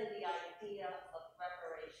study the idea of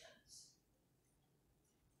reparations.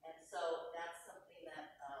 And so that's something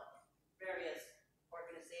that various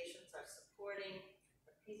organizations are supporting.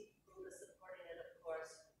 The Peace Group is supporting it, of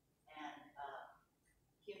course, and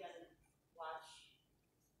Human Watch,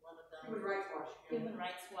 one of them. Human Rights Watch. Human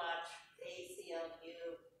Rights Watch,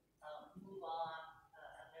 ACLU, Move On,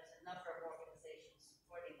 and there's a number of organizations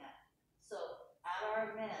supporting that. So at our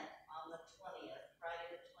event on the 20th, Friday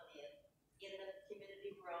the 20th, in the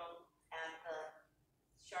community room at the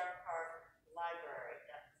Sharp Park Library,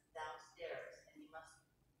 that's downstairs, and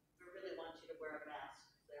we really want you to wear a mask.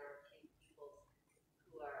 There are people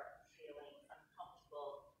who are feeling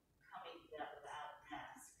uncomfortable coming to that without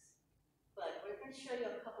masks. But we're going to show you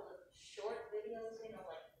a couple of short videos,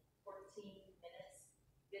 like 14 minutes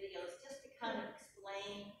videos, just to kind of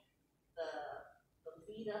explain the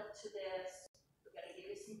lead up to this. We're going to give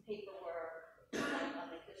you some paperwork on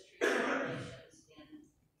the history of reparations in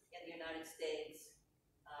the United States.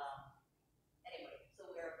 Anyway, so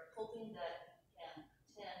we're hoping that you can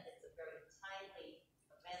attend. It's a very timely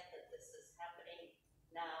event that this is happening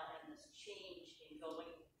now, and this change in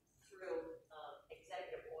going through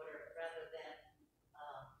executive order rather than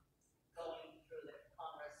going through the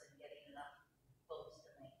Congress and getting enough votes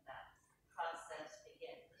to make that process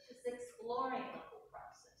begin. It's just exploring the whole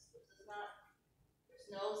process. This is not, there's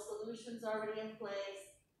no solutions already in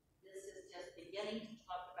place. This is just beginning to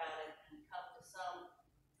talk about it and come to some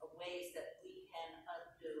ways that we can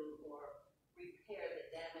undo or repair the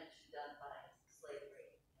damage done by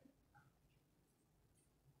slavery.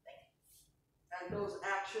 Thank you. And those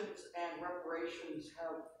actions and reparations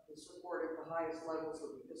have the support at the highest levels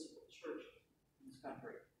of the Episcopal Church in this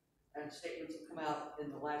country. And statements have come out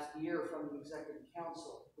in the last year from the Executive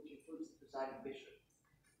Council, which includes the presiding bishop,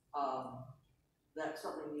 that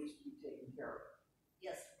something needs to be taken care of.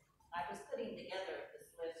 Yes, I was putting together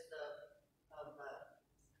this list of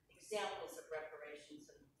examples of reparations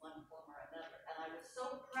in one form or another, and I was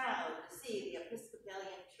so proud to see the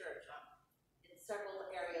Episcopalian Church in several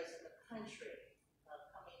areas of the country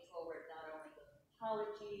coming forward not only with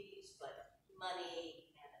apologies, but money,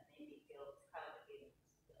 and it made me feel proud to be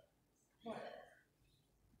more than that.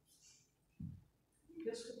 The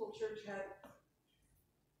Episcopal Church had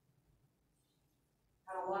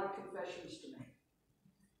a lot of confessions to make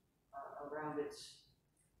around its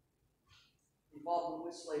involvement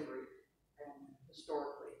with slavery and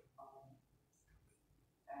historically,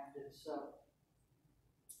 and it's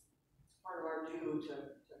part of our due to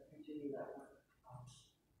continue that work.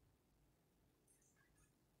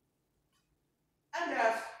 And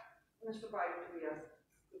ask Mr. Biden to be a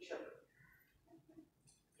good shepherd.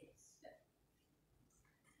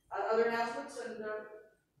 Other announcements and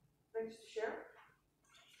things to share?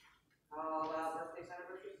 About birthdays,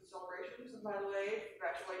 anniversaries, and celebrations. And by the way,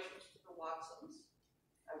 congratulations to the Watsons,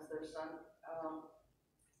 as their son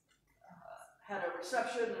had a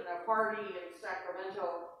reception and a party in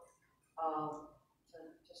Sacramento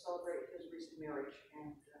to celebrate his recent marriage.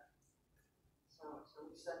 And so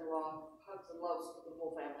we send you all hugs and loves to the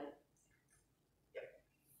whole family. Yep.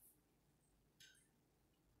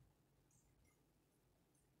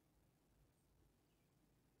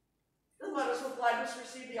 Then let us with gladness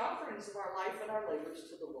receive the offerings of our life and our labors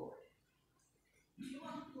to the Lord. Do you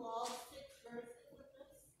want to all sit verses with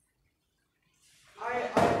us?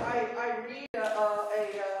 I read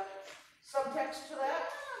a subtext to that.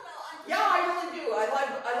 No, Yeah, I really do.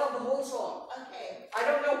 I love the whole song. Okay, I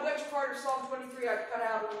don't know which part of Psalm 23 I've cut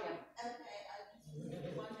out at the end. okay, I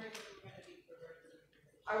just wondered if you were gonna be perverted.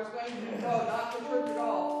 I was going to, no, not the church at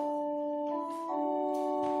all.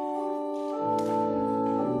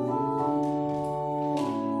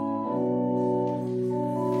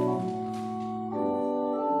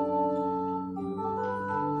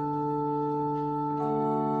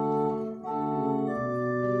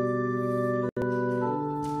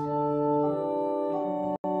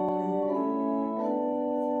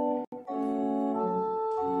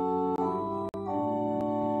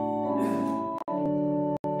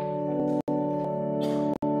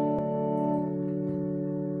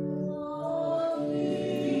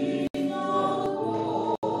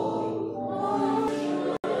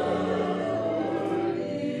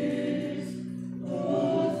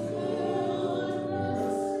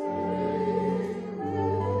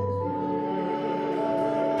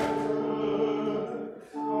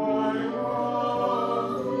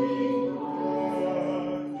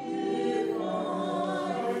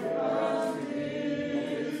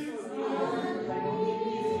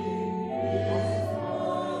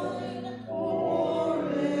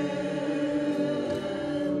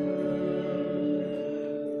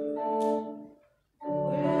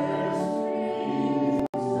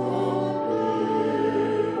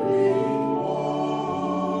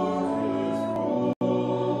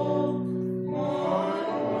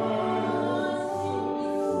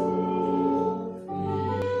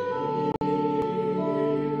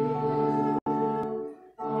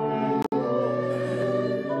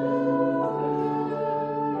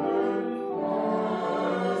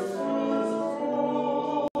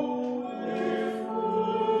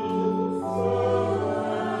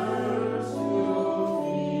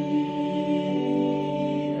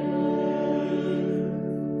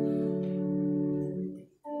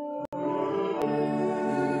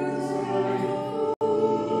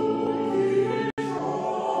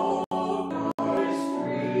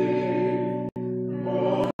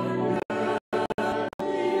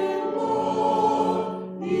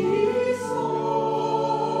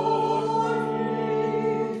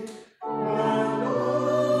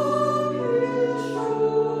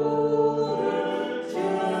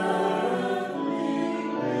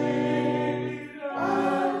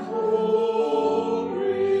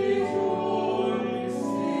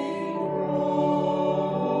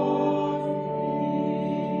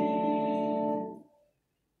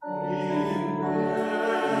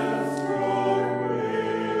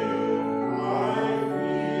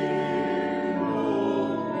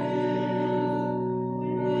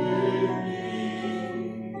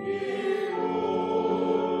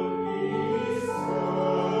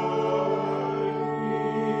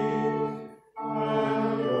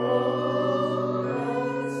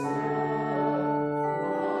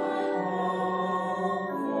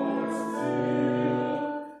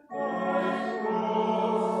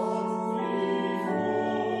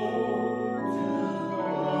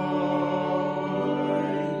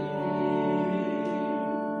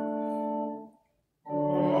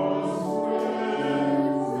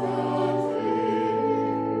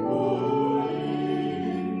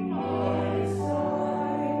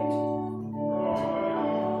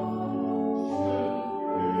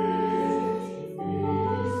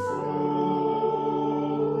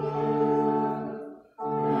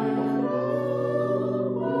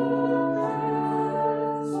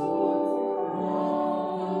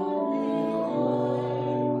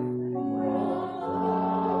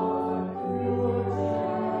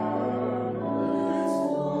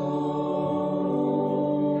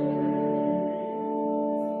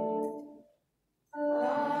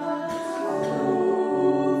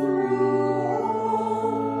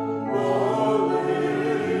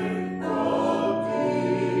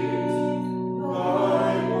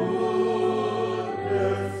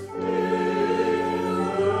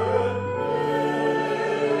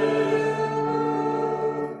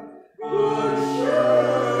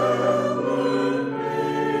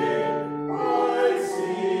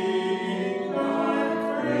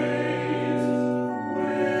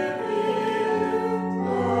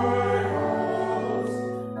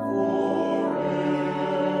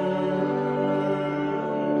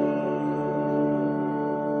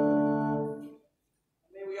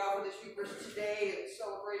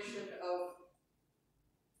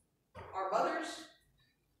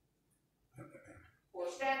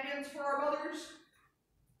 stand-ins for our mothers,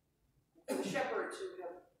 and for the shepherds who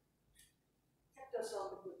have kept us on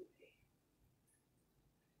the good path.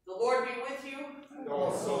 The Lord be with you. And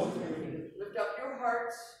also with you. Lift up your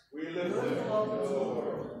hearts. We lift them up to the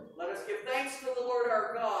Lord. Let us give thanks to the Lord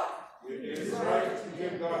our God. It is right to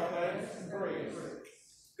give God thanks and praise.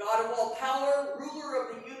 God of all power, ruler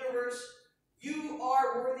of the universe, you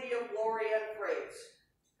are worthy of glory and praise.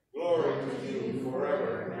 Glory to you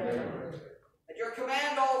forever and ever. At your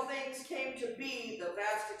command all things came to be, the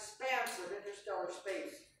vast expanse of interstellar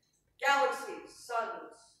space, galaxies,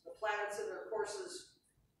 suns, the planets in their courses,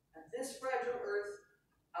 and this fragile earth,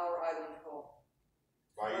 our island home.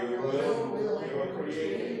 By your will, you are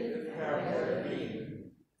created and have their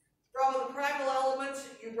being. From the primal elements,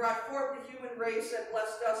 you brought forth the human race and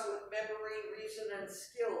blessed us with memory, reason, and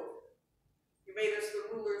skill. You made us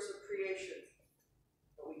the rulers of creation.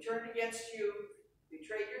 But we turned against you,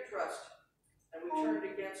 betrayed your trust, and we turned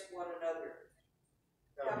against one another.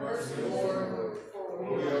 Have mercy, Lord, for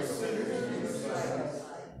we are sinners in your sight.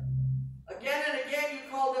 Again and again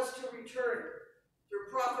you called us to return. Through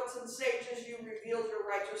prophets and sages you revealed your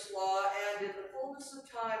righteous law, and in the fullness of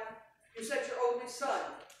time you sent your only Son,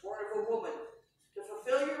 born of a woman, to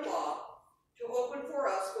fulfill your law, to open for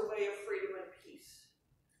us the way of freedom and peace.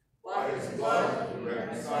 By his blood he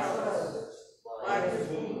reconciled us, by his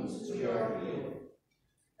wounds we are healed.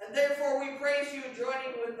 And therefore we praise you,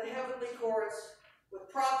 joining with the heavenly chorus, with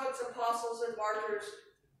prophets, apostles, and martyrs,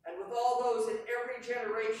 and with all those in every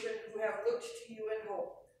generation who have looked to you in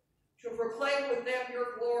hope, to proclaim with them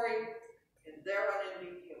your glory in their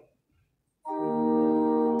unending hymn.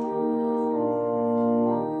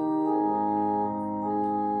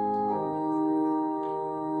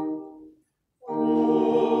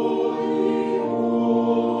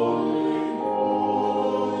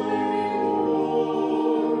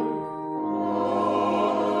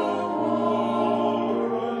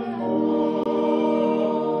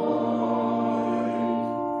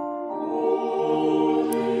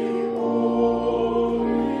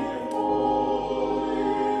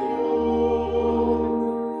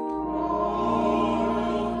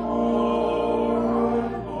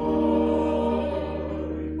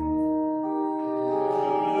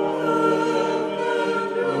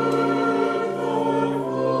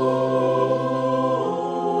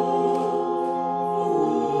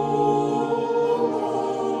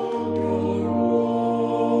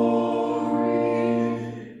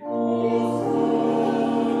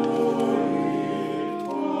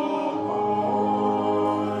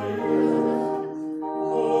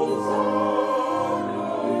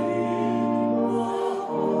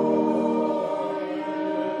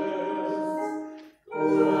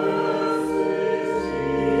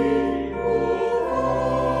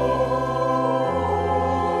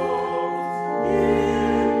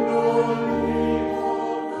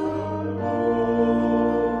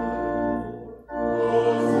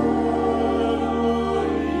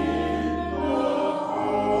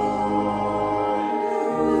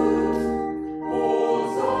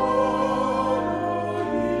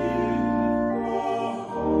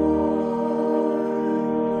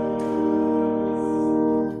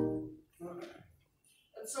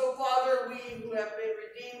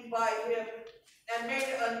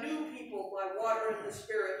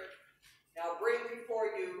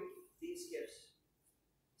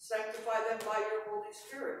 Sanctify them by your Holy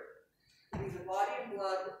Spirit, to be the body and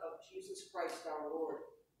blood of Jesus Christ our Lord.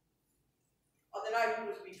 On the night he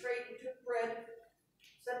was betrayed, he took bread,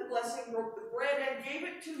 said the blessing, broke the bread, and gave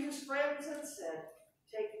it to his friends and said,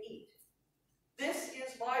 "Take, eat. This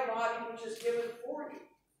is my body which is given for you.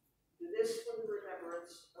 Do this for the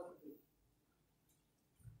remembrance of me."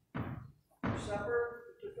 For supper,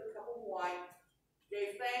 he took a cup of wine,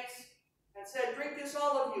 gave thanks, and said, "Drink this,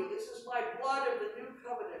 all of you. This is my blood of the new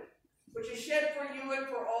covenant, which is shed for you and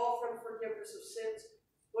for all for the forgiveness of sins.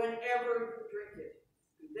 Whenever you drink it,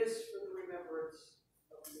 do this for the remembrance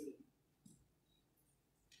of me."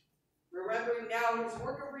 Remembering now his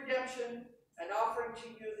work of redemption and offering to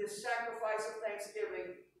you this sacrifice of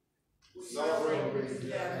thanksgiving, we celebrate his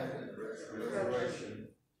death and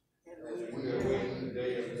resurrection, and we await the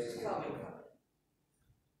day of his coming.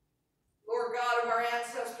 Lord God of our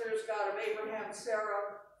ancestors, God of Abraham,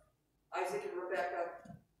 Sarah, Isaac and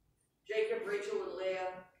Rebekah, Jacob, Rachel, and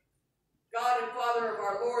Leah, God and Father of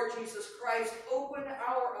our Lord Jesus Christ, open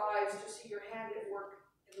our eyes to see your hand at work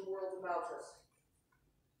in the world about us.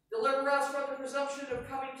 Deliver us from the presumption of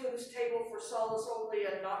coming to this table for solace only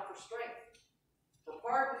and not for strength, for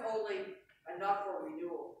pardon only and not for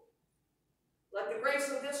renewal. Let the grace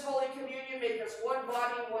of this Holy Communion make us one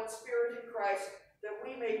body, one spirit in Christ, that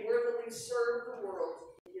we may worthily serve the world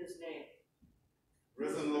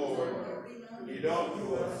you don't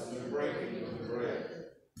do us the breaking of the bread.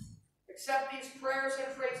 Accept these prayers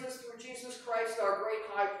and praises through Jesus Christ, our great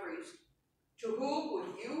high priest, to whom,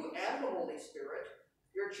 with you and the Holy Spirit,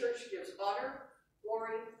 your church gives honor,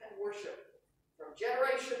 glory, and worship from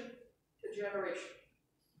generation to generation.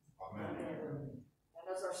 Amen.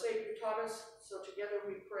 And as our Savior taught us, so together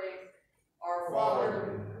we pray, Our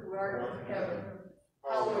Father, who art in heaven,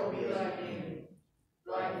 hallowed be thy name.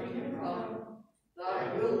 Thy kingdom come,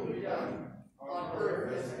 thy will be done, on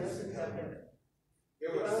earth as it is in heaven.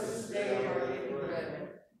 Give us this day our daily bread,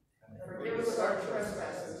 and forgive us our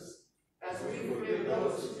trespasses, as we forgive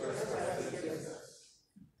those who trespass against us.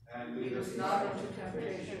 And lead us not into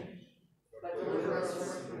temptation, but deliver us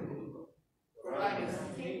from evil. For thine is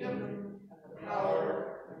the kingdom, and the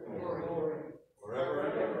power, and the glory, Forever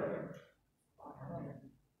and ever. Amen.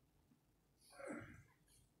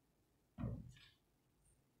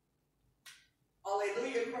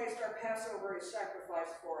 Alleluia, Christ our Passover is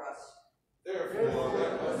sacrificed for us. Therefore,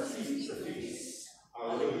 let us keep the feast.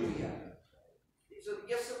 Alleluia. These are the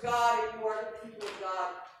gifts of God, and you are the people of God.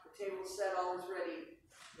 The table is set, all is ready.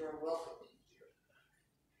 You are welcome.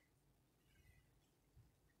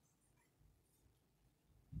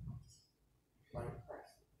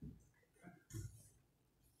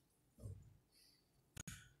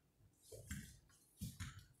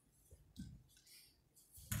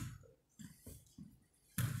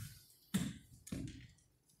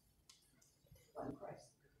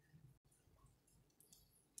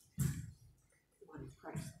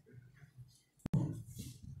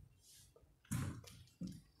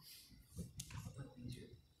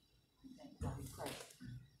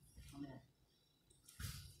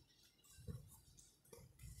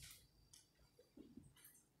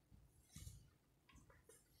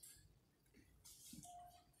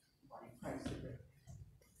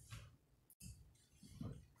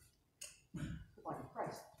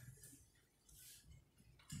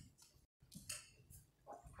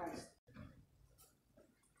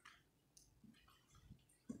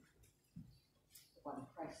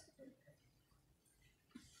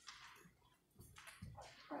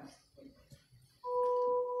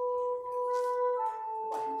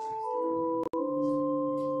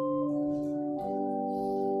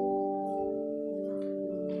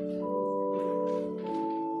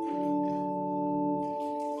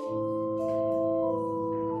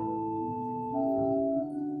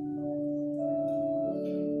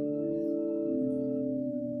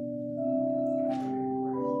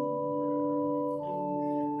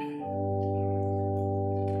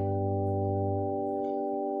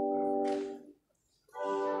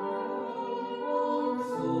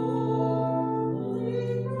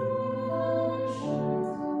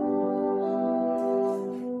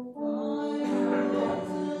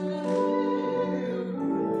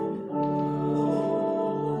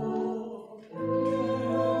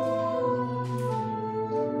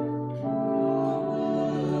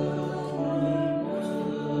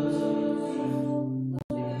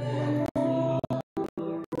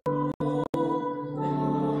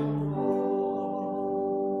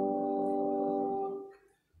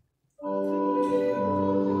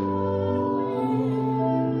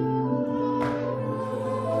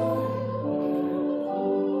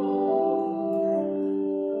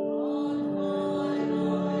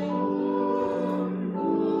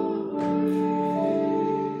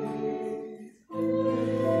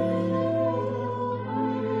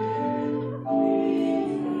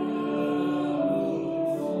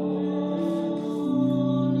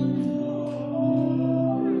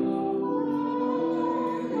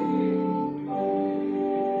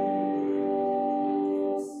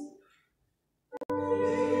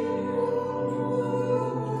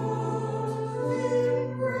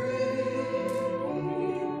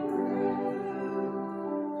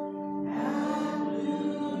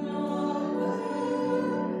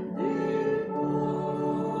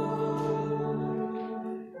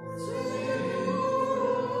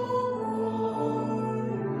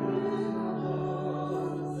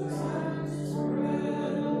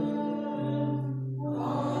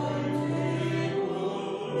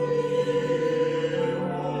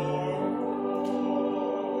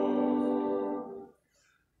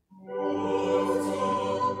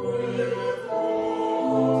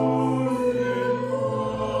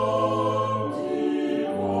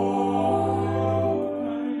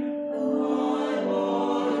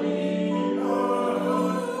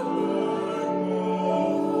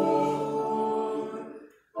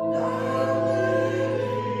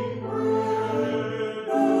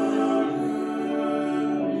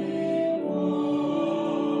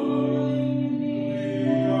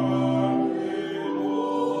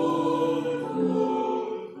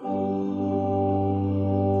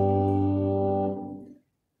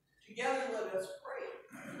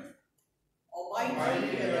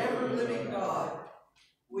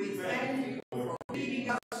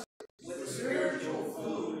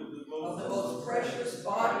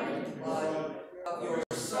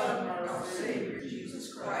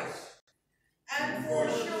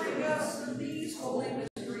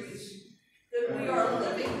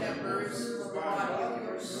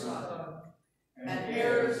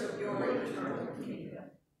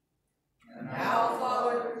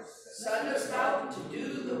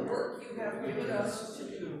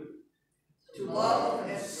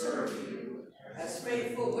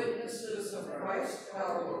 Jesus of Christ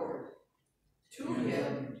our Lord. To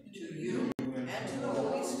him, to you, and to the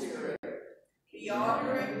Holy Spirit, be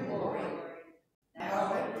honor and glory,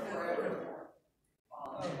 now and forevermore.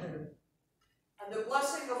 Amen. And the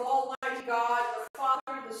blessing of Almighty God, the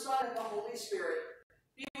Father, the Son, and the Holy Spirit,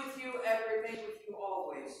 be with you and remain with you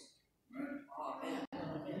always. Amen.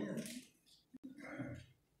 Amen.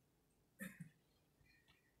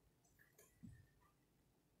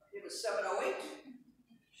 It was 7:08.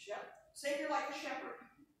 Savior like a shepherd.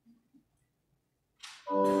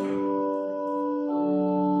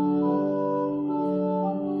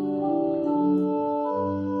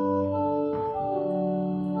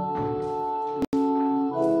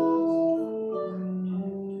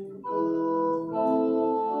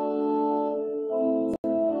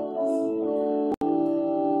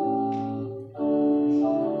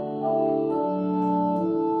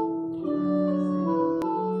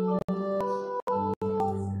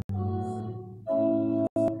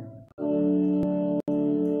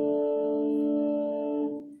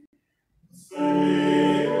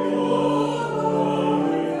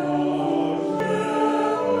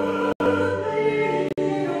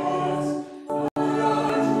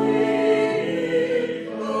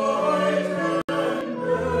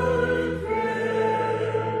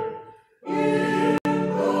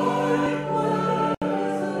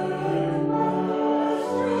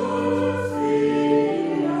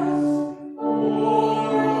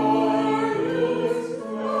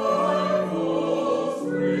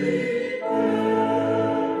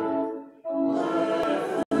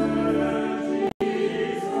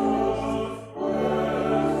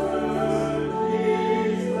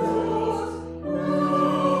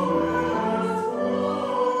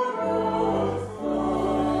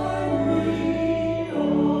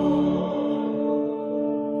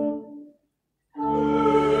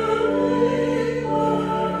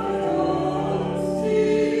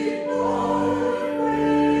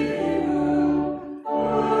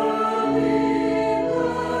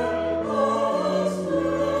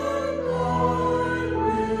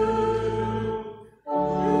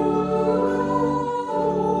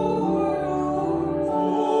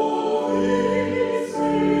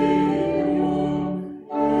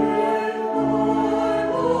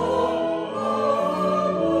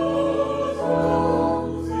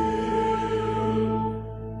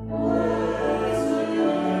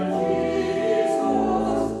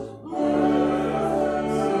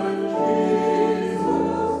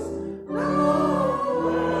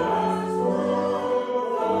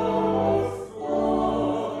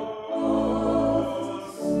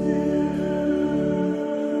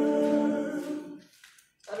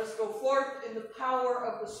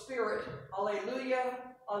 Alleluia,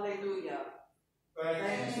 alleluia.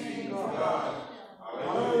 Thanks be to God. God.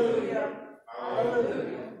 Alleluia,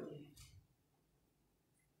 alleluia.